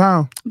 Struggle?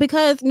 Wow.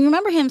 Because you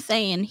remember him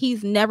saying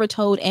he's never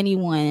told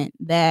anyone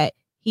that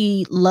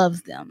he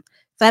loves them.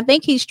 So I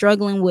think he's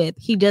struggling with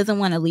he doesn't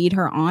want to lead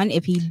her on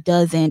if he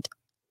doesn't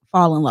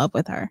fall in love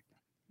with her.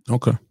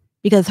 Okay.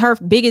 Because her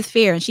biggest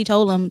fear, and she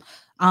told him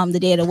the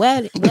day of the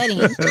wedding.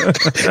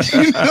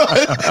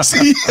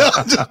 See,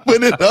 I just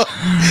put it up.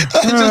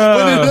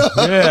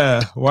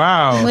 Yeah.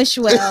 Wow. Wish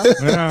well.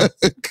 Yeah.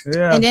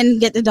 And then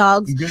get the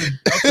dogs. Good.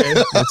 Okay.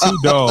 The 2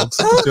 dogs.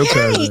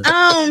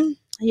 Okay.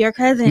 Your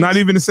cousin. Not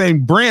even the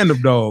same brand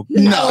of dog.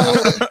 No.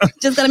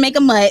 Just gonna make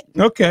a mutt.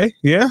 Okay.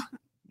 Yeah.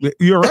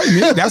 You're right,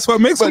 man. That's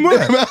what makes them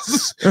mutt.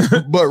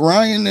 But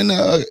Ryan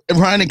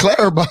and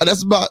Clara,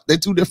 they're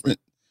 2 different.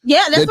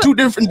 Yeah, they're 2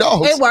 different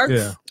dogs. It works.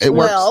 Yeah. It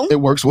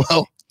works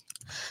well.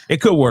 It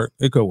could work.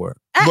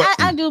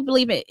 I do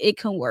believe it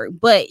can work.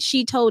 But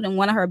she told him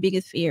one of her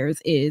biggest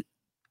fears is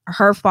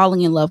her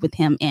falling in love with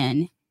him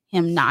and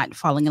him not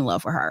falling in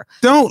love with her.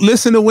 Don't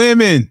listen to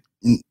women.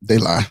 They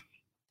lie.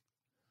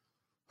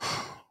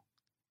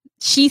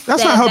 That's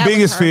not her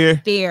biggest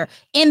fear.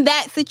 In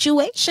that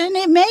situation,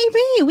 it may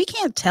be. We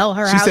can't tell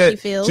her how she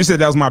feels. She said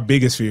that was my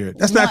biggest fear.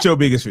 That's not your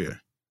biggest fear.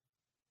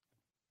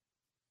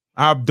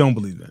 I don't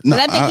believe that. No,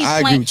 I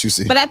agree with you,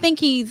 see. But I think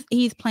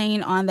he's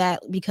playing on that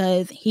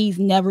because he's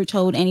never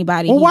told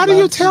anybody. Well, why do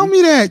you tell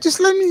me that? Just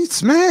let me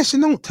smash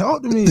and don't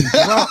talk to me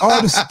about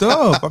all this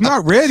stuff. I'm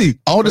not ready.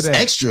 All this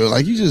extra,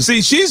 like you just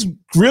see. She's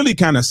really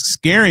kind of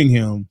scaring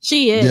him.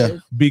 She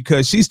is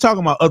because she's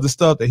talking about other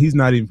stuff that he's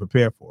not even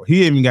prepared for.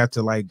 He ain't even got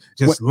to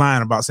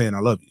lying about saying I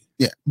love you.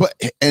 Yeah, but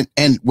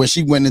and when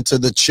she went into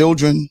the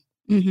children,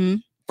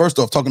 first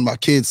off, talking about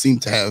kids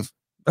seemed to have.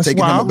 That's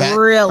wild.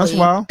 Really? That's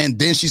wild. And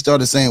then she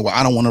started saying, well,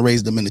 I don't want to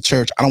raise them in the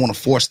church. I don't want to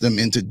force them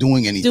into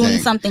doing anything. Doing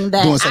something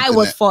I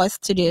was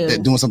forced to do.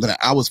 Doing something that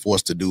I was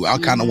forced to do. I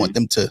kind of want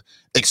them to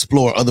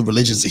explore other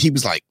religions. He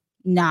was like,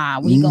 nah,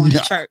 we going to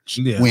church.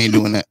 Yeah. We ain't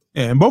doing that.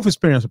 Yeah, and both his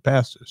parents are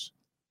pastors.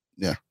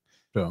 Yeah.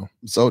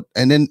 So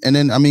and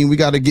then I mean, we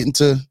got to get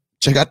into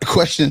check out the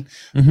question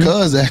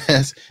Cuz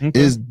asked,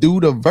 is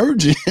dude a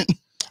virgin?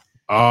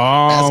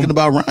 Asking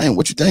about Ryan.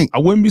 What you think? I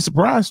wouldn't be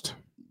surprised.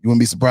 You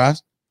wouldn't be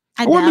surprised?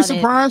 I wouldn't be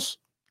surprised.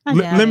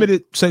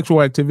 Limited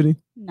sexual activity.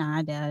 Nah,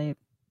 I doubt it.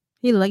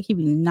 He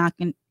be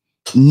knocking.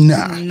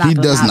 Nah, he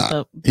does not.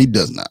 Up. He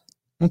does not.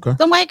 Okay.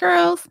 Some white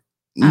girls.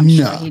 I'm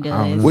sure he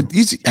does. What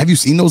have you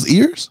seen those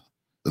ears?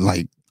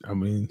 Like, I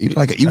mean, he's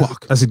like an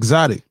Ewok. That's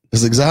exotic.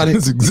 It's exotic.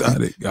 It's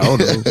exotic. I don't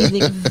know. He's an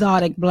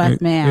exotic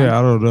black man. Yeah,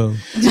 I don't know.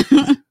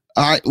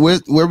 All right,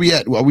 where we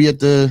at? Are we at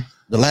the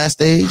last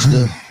stage?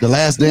 The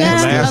last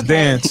dance? The last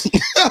dance.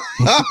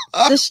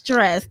 The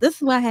stress. This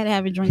is why I had to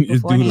have a drink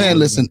beforehand. Man,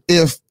 listen,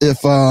 if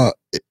I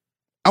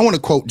want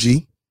to quote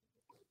G.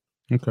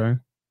 Okay.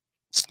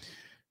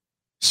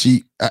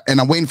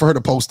 And I'm waiting for her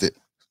to post it.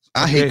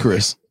 I hate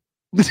Chris.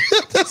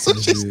 That's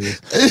what she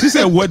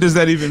said. What does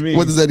that even mean?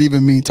 What does that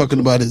even mean? Talking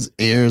about his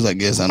ears, I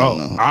guess. I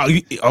don't know.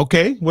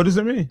 Okay. What does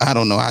it mean? I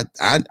don't know. I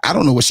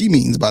don't know what she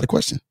means by the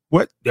question.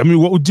 What? I mean,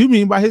 what would you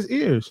mean by his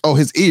ears? Oh,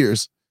 his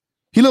ears.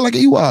 He looked like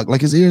an Ewok. Like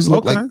his ears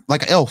look like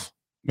an elf.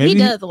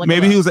 Maybe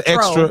he was an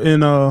extra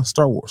in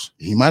Star Wars.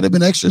 He might have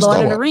been extra in Star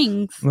Wars. Lord of the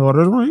Rings. Lord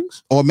of the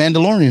Rings. Or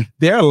Mandalorian.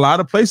 There are a lot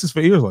of places for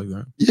ears like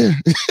that. Yeah.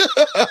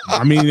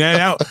 I mean,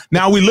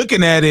 now we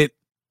looking at it.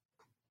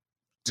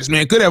 This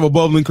man could have a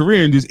bubbling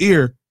career in this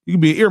ear. He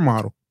could be an ear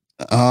model.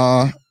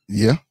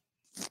 Yeah.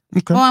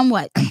 Okay. On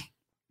what?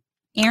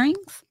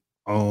 Earrings?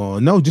 Oh,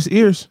 no, just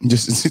ears.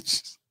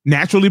 Just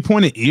naturally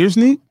pointed ears,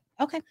 Neat?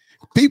 Okay.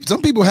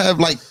 Some people have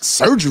like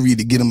surgery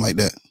to get them like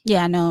that.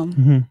 Yeah, I know.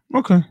 Mm-hmm.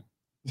 Okay.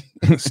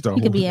 He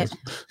could be at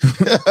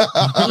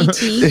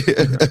ET.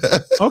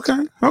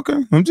 Okay.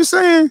 I'm just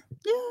saying.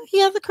 Yeah, he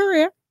has a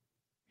career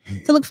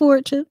to look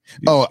forward to.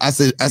 Oh, I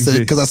said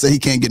because I said he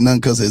can't get none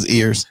because of his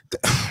ears.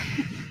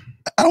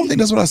 I don't think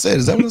that's what I said.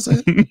 Is that what I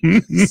said?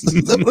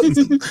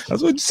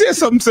 That's what you said.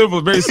 Something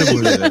simple, very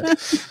simple.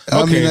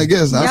 I mean, I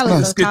guess.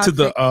 Let's get to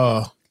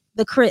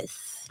the Chris.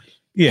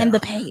 Yeah, and the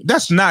Paige.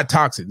 That's not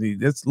toxic.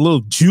 That's a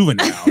little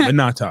juvenile, but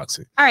not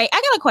toxic. All right, I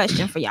got a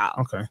question for y'all.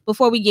 Okay.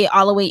 Before we get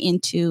all the way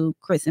into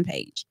Chris and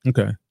Paige.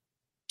 Okay.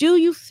 Do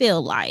you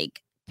feel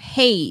like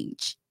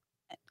Paige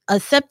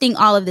accepting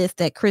all of this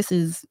that Chris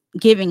is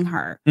giving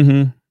her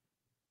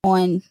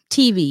on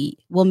TV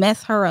will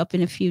mess her up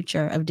in the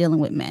future of dealing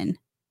with men,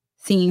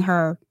 seeing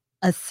her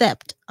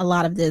accept a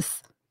lot of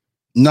this?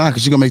 Nah,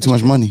 because she's gonna make too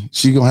much money.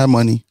 She's gonna have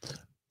money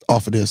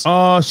off of this.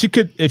 She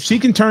could, if she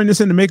can turn this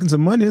into making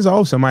some money, it's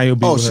all somebody will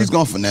be. Oh, she's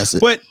gonna finesse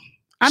it. But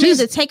I mean,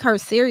 to take her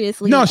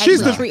seriously. No,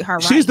 she's the treat her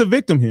right. She's the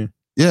victim here.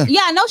 Yeah,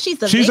 yeah, I know she's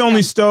the. She's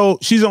victim.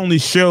 She's only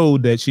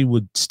showed that she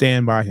would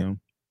stand by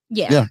him.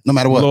 Yeah, no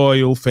matter what.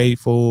 Loyal,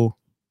 faithful.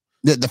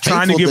 The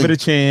trying to give it a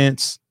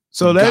chance.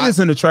 So that is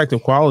an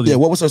attractive quality. Yeah,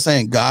 what was her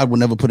saying? God will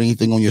never put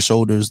anything on your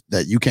shoulders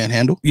that you can't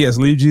handle. Yes,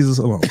 leave Jesus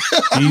alone.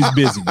 He's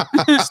busy.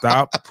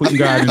 Stop putting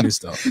God in this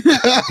stuff.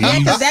 Yeah,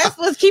 because that's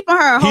what's keeping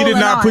her. He did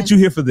not put you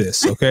here for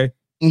this, okay?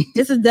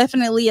 This is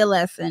definitely a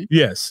lesson.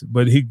 Yes,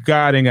 but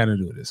God ain't got to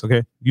do this,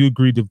 okay? You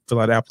agreed to fill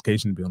out the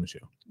application to be on the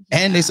show.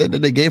 And they said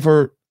that they gave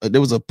her,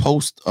 there was a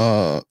post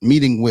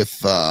meeting with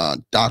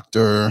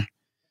Dr.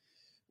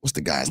 What's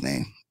the guy's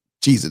name?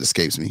 Jeez, it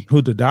escapes me.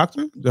 Who, the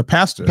doctor? The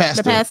pastor?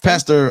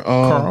 Pastor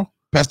Carl.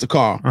 Pastor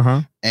Carl.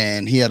 Uh-huh.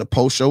 And he had a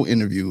post-show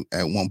interview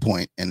at one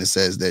point, and it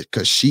says that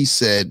because she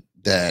said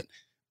that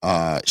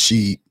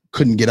she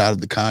couldn't get out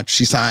of the contract.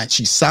 She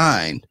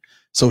signed,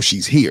 so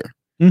she's here.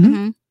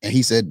 Mm-hmm. And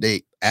he said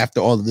after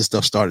all of this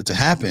stuff started to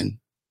happen,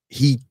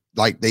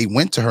 they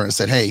went to her and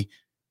said, hey,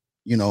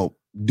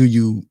 do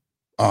you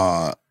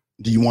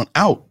want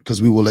out? Because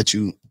we will let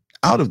you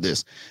out of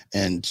this.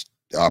 And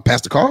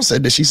Pastor Carl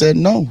said that she said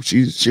no,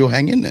 she'll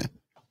hang in there.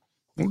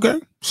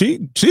 Okay, she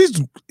can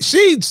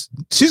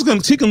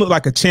look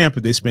like a champ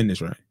if they spin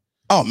this right.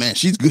 Oh man,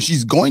 she's good.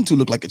 She's going to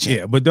look like a champ.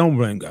 Yeah, but don't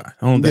blame God.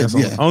 That's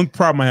the only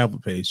problem I have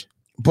with Paige.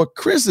 But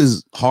Chris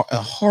is a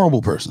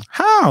horrible person.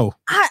 How?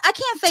 I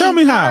can't say. Tell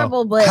me how.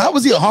 Horrible, but how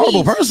is he a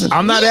horrible person?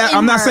 I'm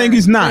not saying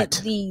he's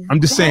not.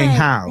 I'm just saying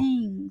how.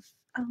 Things.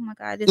 Oh my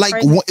God! Like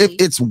if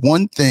it's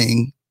one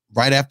thing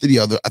right after the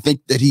other. I think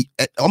that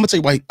I'm gonna tell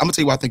you why. I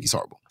think he's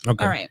horrible.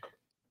 Okay. All right.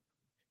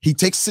 He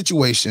takes a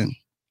situation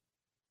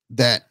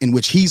in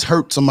which he's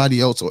hurt somebody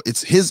else, or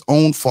it's his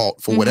own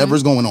fault for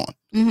whatever's going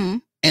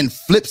on, and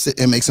flips it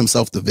and makes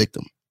himself the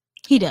victim.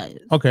 He does.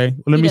 Okay.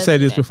 Well, let me say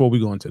this before we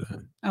go into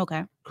that.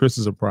 Okay. Chris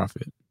is a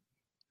prophet.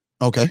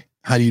 Okay.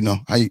 How do you know?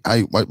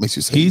 What makes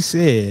you say? He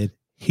said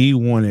he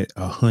wanted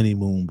a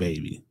honeymoon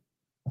baby.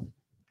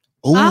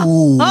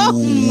 Oh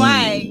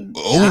my!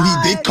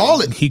 Oh, he did call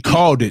it. He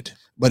called it,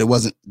 but it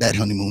wasn't that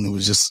honeymoon. It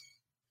was just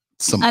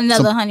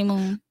another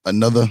honeymoon.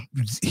 Another.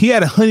 He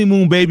had a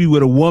honeymoon baby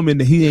with a woman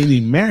that he ain't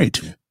even married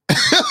to.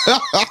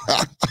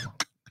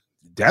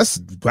 That's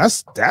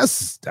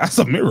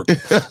a miracle.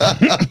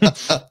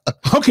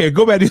 Okay,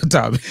 go back to your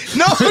topic.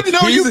 No,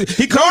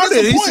 he called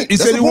it. He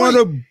said he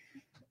wanted a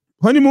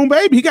honeymoon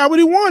baby. He got what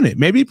he wanted.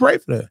 Maybe he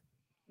prayed for that.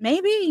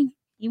 Maybe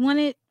he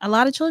wanted a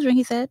lot of children.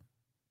 He said.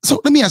 So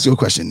let me ask you a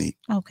question, Neat.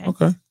 Okay.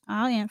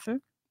 I'll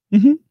answer.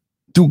 Mm-hmm.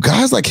 Do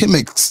guys like him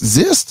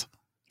exist?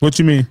 What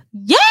you mean?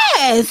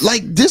 Yes.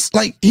 Like this,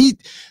 the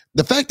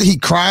fact that he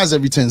cries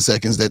every 10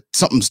 seconds that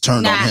something's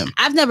turned on him.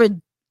 I've never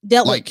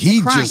dealt with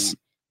crying.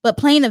 But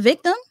playing a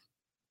victim?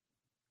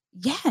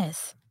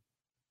 Yes.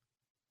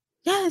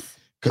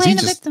 Playing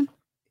a victim.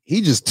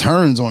 He just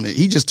turns on it.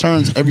 He just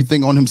turns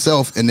everything on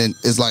himself and then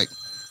is like,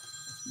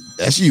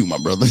 that's you, my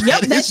brother.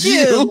 Yep, that's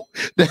you.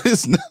 That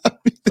is not.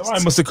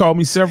 Somebody must have called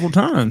me several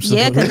times.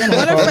 Yeah, because in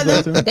order for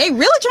them, they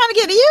really trying to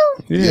get to you.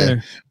 Yeah.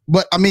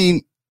 But I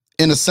mean,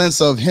 in a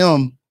sense of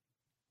him,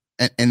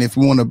 and if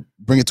we want to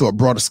bring it to a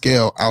broader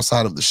scale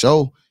outside of the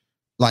show,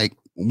 like,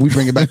 we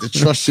bring it back to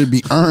trust should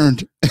be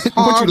earned.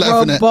 What you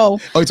laughing at? Oh,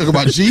 you talking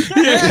about G?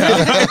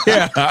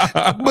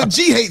 Yeah. But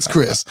G hates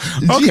Chris.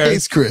 G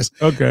hates Chris.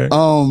 Okay.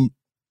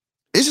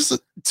 It's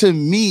just to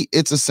me,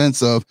 it's a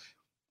sense of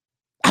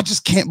I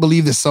just can't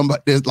believe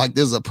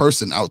there's a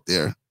person out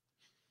there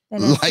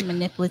that's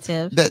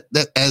manipulative.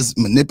 That as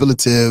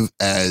manipulative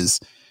as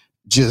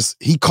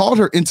just he called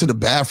her into the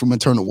bathroom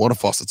and turned the water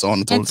faucets on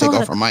and told her to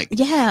take off her mic.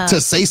 Yeah.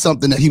 To say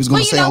something that he was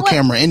going to say on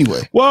camera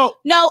anyway. Well,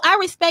 no, I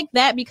respect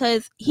that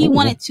because he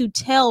wanted to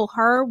tell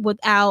her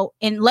without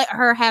and let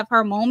her have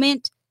her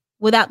moment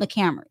without the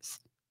cameras.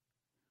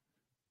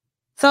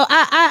 So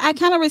I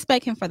kind of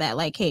respect him for that.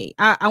 Like, hey,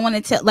 I want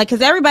to tell, like,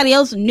 because everybody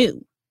else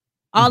knew.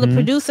 All the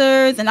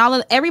producers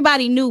and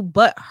everybody knew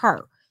but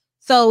her.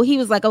 So he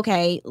was like,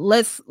 okay,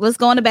 let's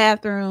go in the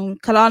bathroom,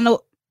 cut on the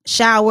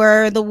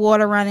shower, the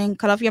water running,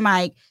 cut off your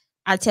mic.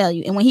 I tell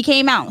you. And when he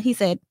came out, he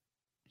said,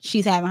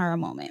 she's having her a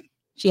moment.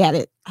 She had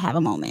to have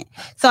a moment.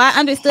 So I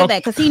understood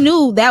that because he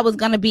knew that was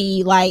going to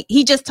be like,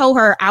 he just told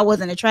her I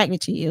wasn't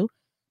attracted to you.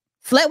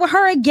 Slept with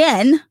her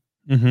again.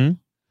 And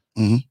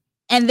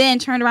then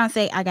turned around and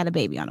say, I got a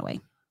baby on the way.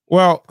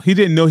 Well, he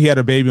didn't know he had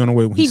a baby on the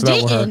way when he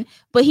slept with her.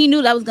 But he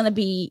knew that was going to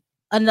be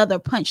another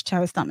punch to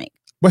her stomach.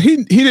 But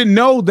he didn't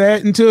know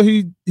that until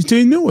he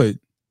knew it.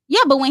 Yeah,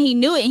 but when he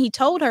knew it and he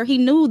told her, he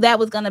knew that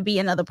was going to be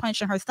another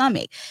punch in her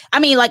stomach. I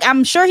mean, like,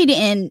 I'm sure he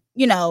didn't,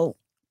 think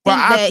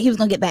that he was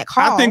going to get that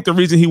call. I think the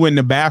reason he went in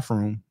the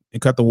bathroom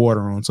and cut the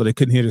water on so they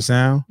couldn't hear the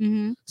sound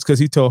is because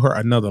he told her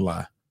another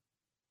lie.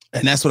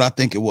 And that's what I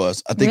think it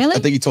was. I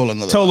think he told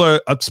another. Told her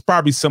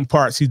probably some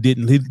parts he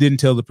didn't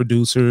tell the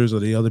producers or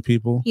the other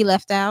people. He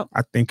left out.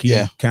 I think he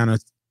kind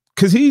of,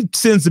 because he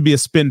seems to be a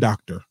spin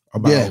doctor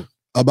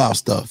about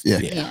stuff.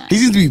 Yeah. He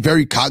seems to be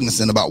very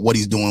cognizant about what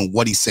he's doing,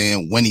 what he's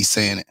saying, when he's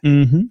saying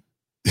it.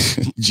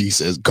 G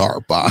says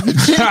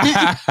garbage.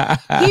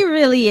 He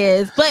really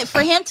is. But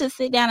for him to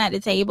sit down at the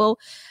table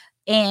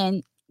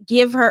and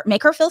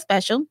make her feel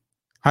special.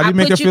 How do you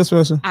make her feel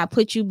special? I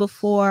put you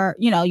before,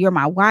 you're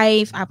my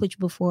wife. I put you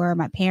before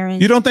my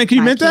parents. You don't think he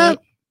meant that?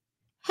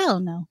 Hell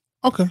no.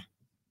 Okay.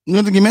 You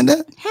don't think he meant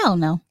that? Hell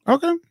no.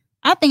 Okay.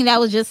 I think that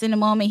was just in the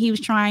moment he was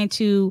trying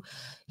to,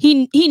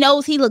 he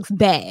knows he looks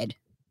bad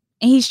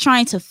and he's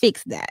trying to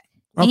fix that.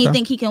 And he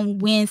think he can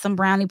win some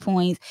brownie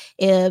points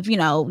if,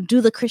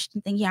 do the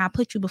Christian thing. Yeah, I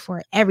put you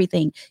before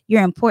everything.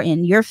 You're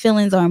important. Your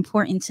feelings are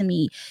important to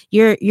me.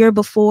 You're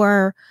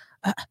before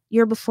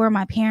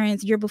my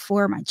parents. You're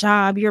before my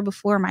job. You're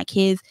before my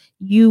kids.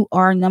 You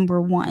are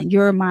number one.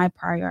 You're my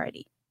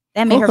priority.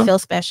 That made her feel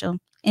special.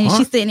 And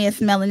she's sitting there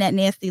smelling that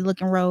nasty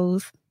looking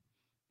rose.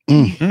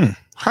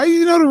 How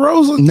you know the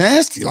rose look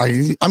nasty?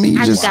 Like, I mean,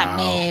 I just got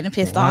mad and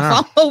pissed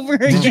off all over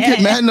again. Did you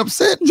get mad and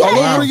upset all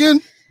over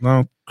again?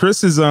 No,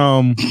 Chris is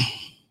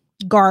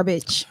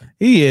garbage.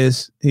 He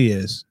is.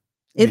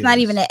 It's not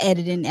even an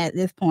editing at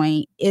this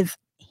point. It's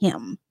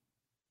him.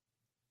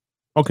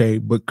 Okay,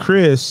 but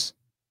Chris.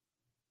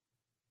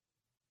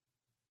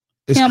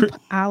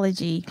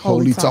 Pimpology,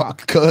 holy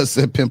talk. Cuz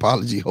said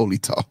pimpology, holy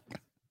talk.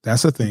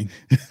 That's a thing.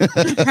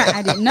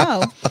 I didn't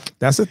know.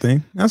 That's a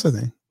thing.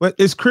 But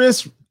is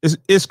Chris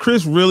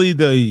really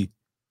the?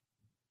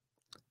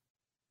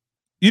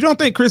 You don't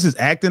think Chris is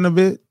acting a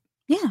bit?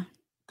 Yeah.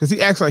 Because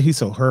he acts like he's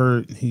so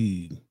hurt.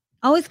 He's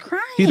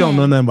crying. He don't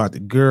know nothing about the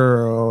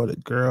girl. The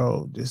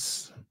girl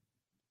just.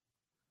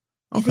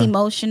 It's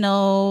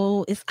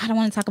emotional. I don't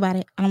want to talk about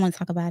it.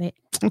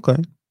 Okay.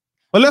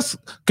 Well,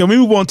 can we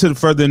move on to the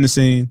further in the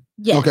scene?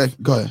 Yes. Okay,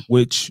 go ahead.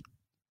 Which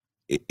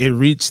it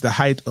reached the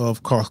height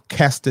of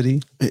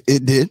castity.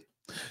 It did.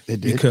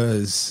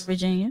 Because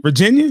Virginia.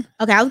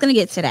 Okay, I was gonna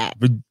get to that.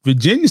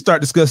 Virginia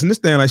started discussing this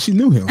thing like she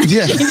knew him.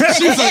 Yeah.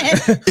 She was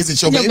like, is it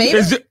your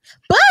baby?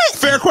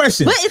 Fair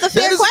question. But it's a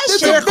fair question.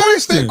 It's a fair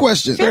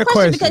question. Fair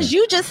question because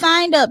you just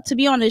signed up to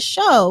be on the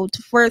show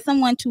for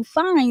someone to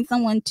find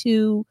someone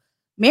to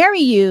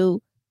marry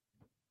you.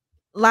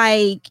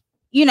 Like,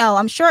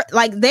 I'm sure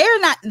like they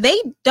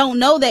don't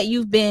know that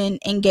you've been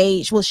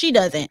engaged. Well, she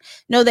doesn't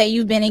know that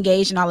you've been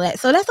engaged and all that.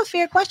 So that's a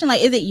fair question.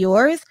 Like, is it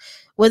yours?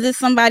 Was it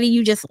somebody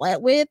you just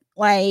slept with?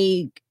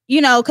 Like,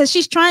 because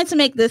she's trying to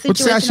make the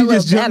situation she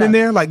just jumped in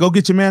there, like, go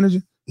get your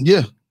manager.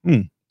 Yeah.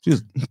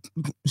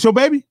 It's your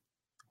baby.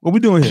 What we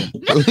doing here?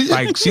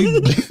 Like she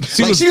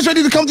was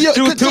ready to come to your.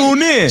 She was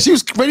tuned in. She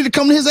was ready to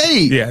come to his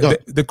aid. Yeah.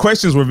 The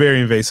questions were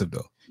very invasive,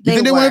 though. You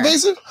think they were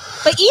invasive?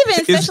 But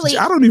even especially,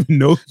 I don't even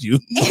know you.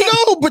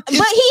 No, but he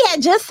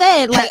had just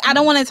said, like, I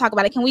don't want to talk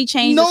about it. Can we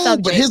change the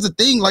subject? But here's the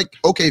thing. Like,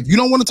 okay, if you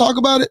don't want to talk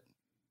about it,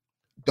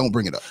 don't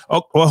bring it up.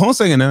 Oh, well, hold on a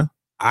second now.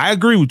 I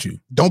agree with you.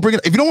 Don't bring it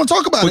up. If you don't want to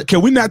talk about it.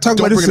 Can we not talk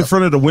about this in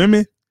front of the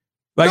women?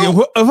 Like,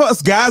 if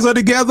us guys are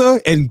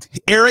together and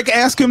Eric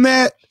asked him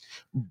that,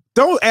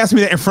 don't ask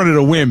me that in front of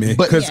the women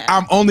because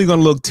I'm only going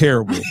to look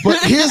terrible.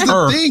 But here's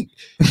the thing.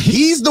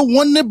 He's the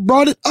one that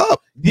brought it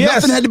up. Yes.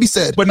 Nothing had to be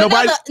said. But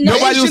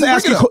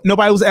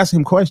nobody was asking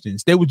him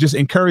questions. They were just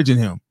encouraging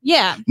him.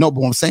 Yeah. No, but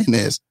what I'm saying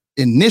is,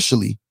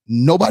 initially,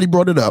 nobody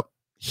brought it up.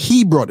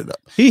 He brought it up.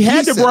 He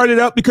had to brought it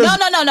up because...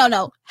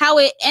 No. How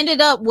it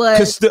ended up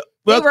was...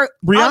 Brianna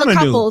all the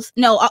couples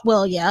knew.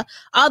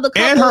 all the couples,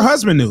 and her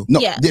husband knew. No,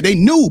 they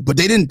knew, but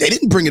they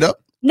didn't bring it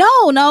up.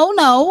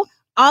 No.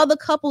 All the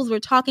couples were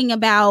talking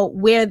about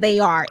where they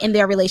are in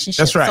their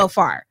relationship so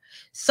far.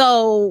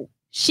 So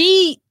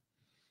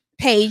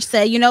Paige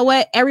said, you know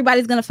what?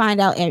 Everybody's going to find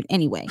out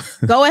anyway.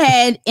 Go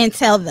ahead and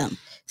tell them.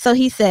 So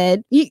he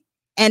said, he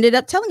ended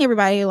up telling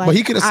everybody, like, but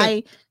he could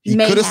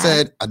have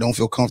said, I don't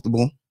feel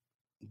comfortable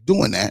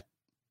doing that.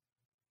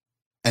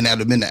 And that would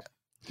have been that.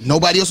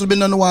 Nobody else would have been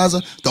none the wiser.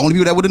 The only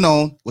people that would have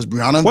known was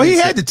Brianna. Well, he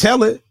had to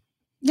tell it.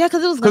 Yeah,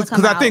 because it was going to come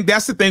out. Because I think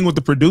that's the thing with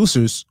the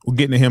producers were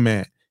getting to him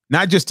at.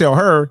 Not just tell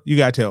her, you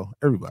got to tell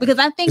everybody. Because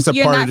I think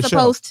you're not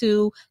supposed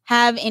to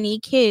have any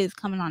kids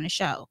coming on the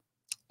show.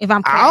 If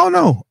I'm correct. I don't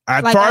know.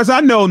 As far as I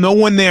know, no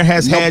one there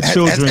has had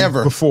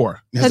children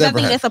before. Because I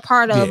think that's a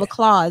part of a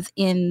clause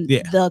in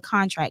the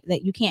contract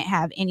that you can't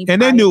have any.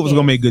 And they knew it was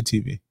going to make good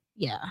TV.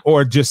 Yeah.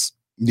 Or just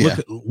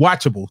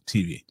watchable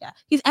TV. Yeah.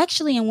 He's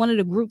actually in one of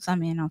the groups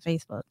I'm in on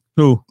Facebook.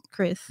 Who?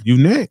 Chris. You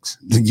next.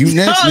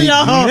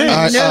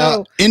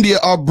 No. India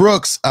R.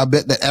 Brooks, I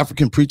bet that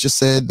African preacher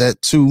said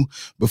that too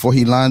before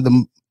he lined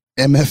them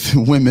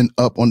MF women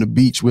up on the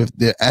beach with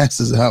their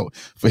asses out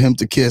for him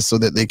to kiss so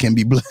that they can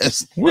be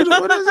blessed. What is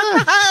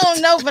that? I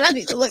don't know, but I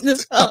need to look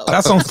this up.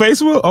 That's on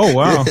Facebook? Oh,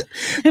 wow.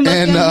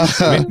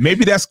 And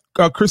maybe that's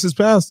Chris's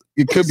past.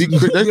 it could be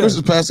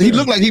Chris's pastor. He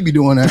looked like he'd be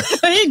doing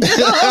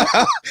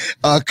that.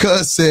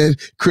 Cuz said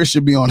Chris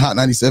should be on Hot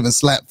 97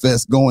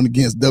 Slapfest going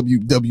against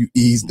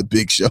WWE's The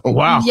Big Show.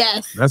 Wow.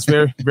 Yes. That's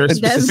very, very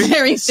specific. That's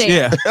very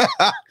fair.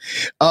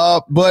 Yeah.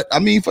 But I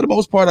mean, for the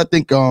most part, I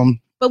think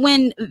But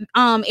when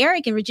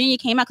Eric and Virginia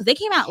came out, because they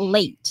came out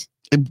late.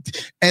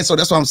 And so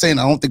that's what I'm saying.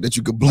 I don't think that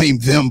you could blame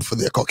them for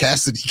their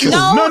caucasity.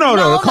 No.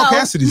 The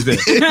caucasity's there.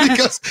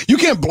 Because you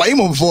can't blame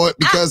them for it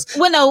because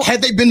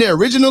had they been there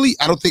originally,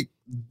 I don't think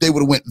they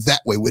would have went that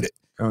way with it.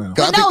 Oh, yeah.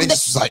 I think they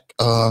just was like,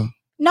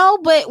 No,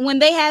 but when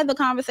they had the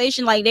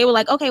conversation, like they were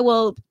like, okay,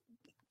 well,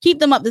 keep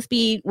them up to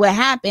speed what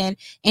happened.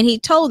 And he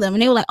told them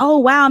and they were like, oh,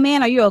 wow,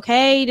 man, are you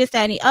okay? This,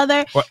 that, and the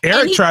other. Well,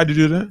 Eric tried to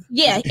do that.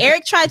 Yeah,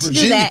 Eric tried to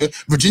do that.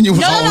 Virginia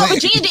was No,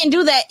 Virginia didn't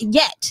do that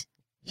yet.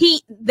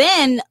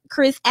 Then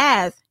Chris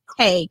asked,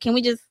 hey, can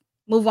we just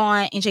move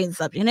on and change the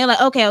subject? And they're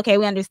like, okay,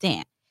 we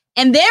understand.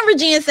 And then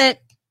Virginia said,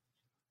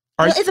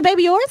 is the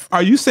baby yours?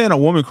 Are you saying a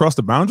woman crossed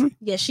the boundary?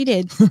 Yes, she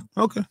did.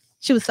 Okay.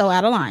 She was so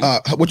out of line.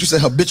 What you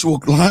said,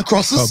 habitual line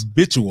crosses?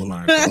 Habitual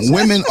line crosses.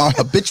 Women are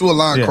habitual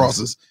line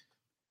crosses.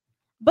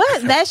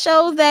 But that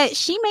shows that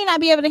she may not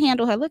be able to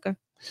handle her liquor.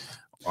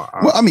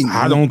 Well, I mean,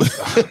 I don't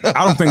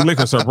think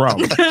liquor's her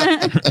problem.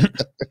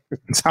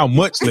 It's how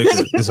much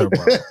liquor is her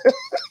problem.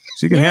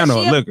 She can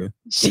handle her liquor.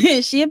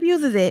 She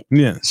abuses it.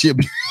 Yeah, she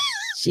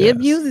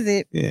abuses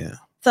it. Yeah.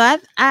 So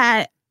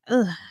I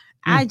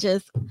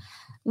just,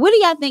 what do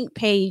y'all think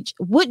Paige?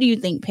 What do you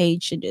think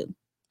Paige should do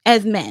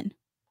as men?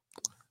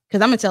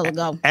 Because I'm gonna tell her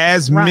go.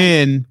 As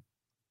men,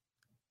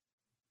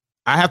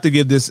 I have to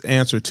give this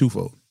answer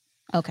twofold.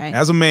 Okay.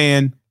 As a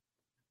man,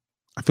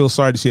 I feel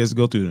sorry that she has to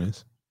go through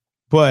this,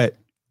 but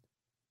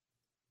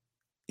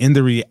in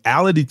the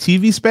reality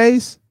TV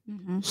space,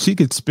 she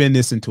could spend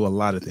this into a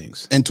lot of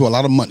things, into a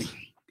lot of money,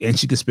 and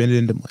she could spend it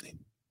into money.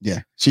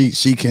 Yeah, she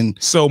can.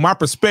 So my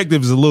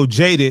perspective is a little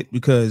jaded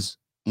because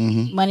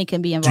money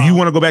can be involved. Do you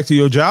want to go back to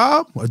your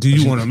job, or do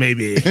you want to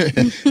maybe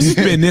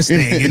spend this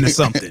thing into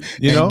something?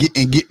 You know,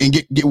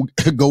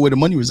 get go where the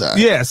money resides.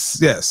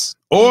 Yes.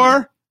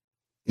 Or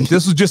if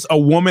this was just a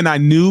woman I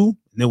knew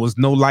and there was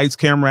no lights,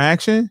 camera,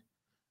 action,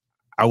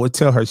 I would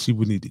tell her she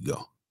would need to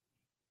go.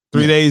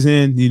 3 days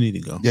in, you need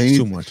to go. Yeah, it's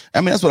too much. I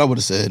mean, that's what I would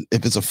have said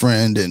if it's a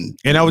friend, and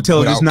I would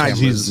tell her it's not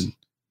Jesus.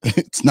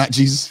 It's not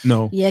Jesus.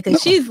 No. Yeah,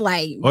 because she's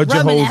like or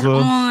rubbing Jehovah.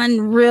 it on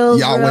real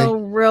Yahweh.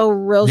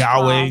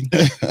 Strong.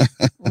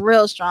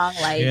 Real strong.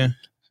 Like,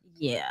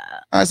 yeah.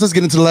 All right, so let's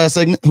get into the last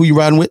segment. Who you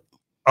riding with?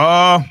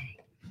 Brianna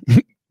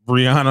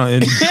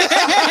and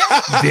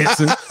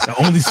Denson, the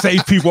only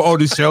safe people on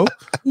the show.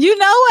 You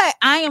know what?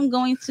 I am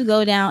going to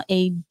go down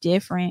a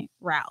different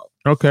route.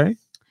 Okay.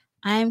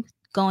 I'm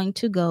going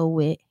to go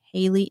with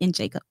Haley and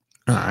Jacob.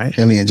 All right.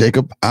 Haley and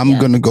Jacob. I'm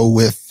going to go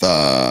with...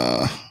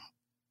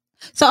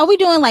 So are we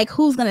doing like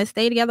who's going to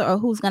stay together or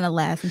who's going to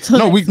last until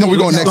No, we're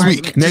going next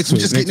week. We're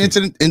just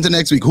getting into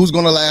next week. Who's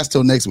going to last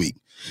till next week?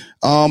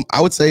 I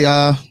would say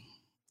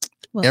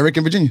Eric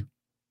and Virginia.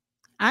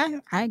 I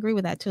agree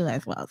with that too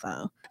as well.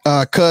 So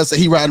cuz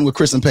he riding with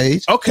Chris and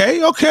Paige. Okay,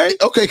 cuz.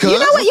 You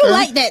know what? You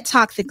like that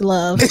toxic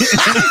love. I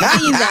can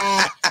see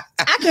that.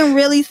 I can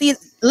really see it.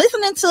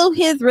 Listening to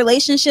his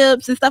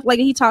relationships and stuff like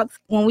he talks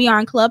when we are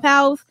in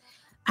Clubhouse.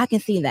 I can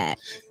see that.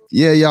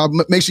 Yeah, y'all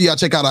make sure y'all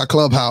check out our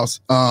Clubhouse.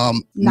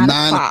 9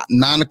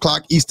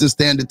 o'clock Eastern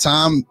Standard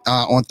Time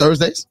on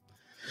Thursdays.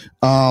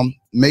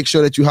 Make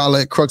sure that you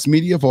holler at Crux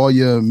Media for all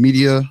your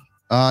media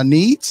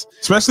needs.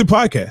 Especially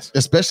podcasts.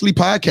 There's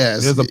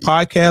a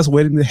podcast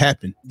waiting to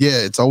happen. Yeah,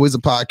 it's always a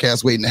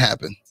podcast waiting to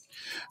happen.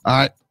 All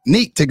right.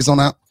 Neek, take us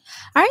on out.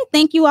 All right.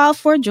 Thank you all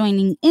for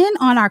joining in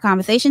on our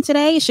conversation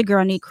today. It's your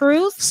girl, Neek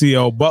Cruz.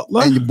 C.L.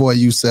 Butler. And your boy,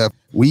 Yusef.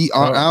 We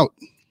are out.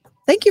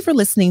 Thank you for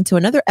listening to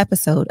another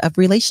episode of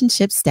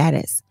Relationship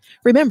Status.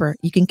 Remember,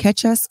 you can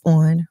catch us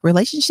on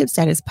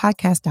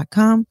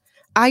relationshipstatuspodcast.com,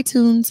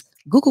 iTunes,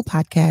 Google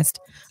Podcast,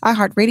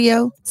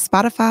 iHeartRadio,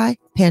 Spotify,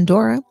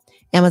 Pandora,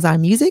 Amazon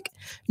Music,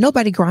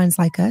 Nobody Grinds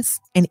Like Us,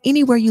 and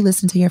anywhere you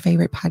listen to your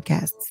favorite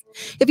podcasts.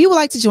 If you would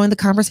like to join the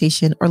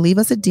conversation or leave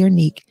us a Dear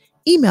Neek,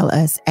 email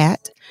us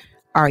at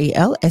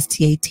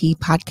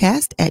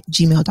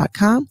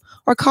relstatpodcast@gmail.com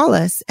or call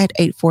us at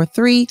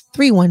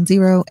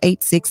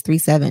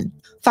 843-310-8637.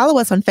 Follow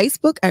us on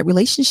Facebook at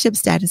Relationship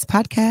Status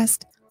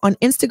Podcast, on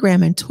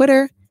Instagram and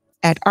Twitter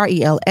at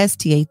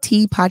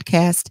RELSTAT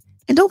Podcast.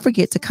 And don't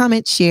forget to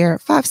comment, share,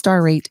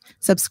 5-star rate,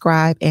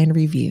 subscribe, and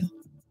review.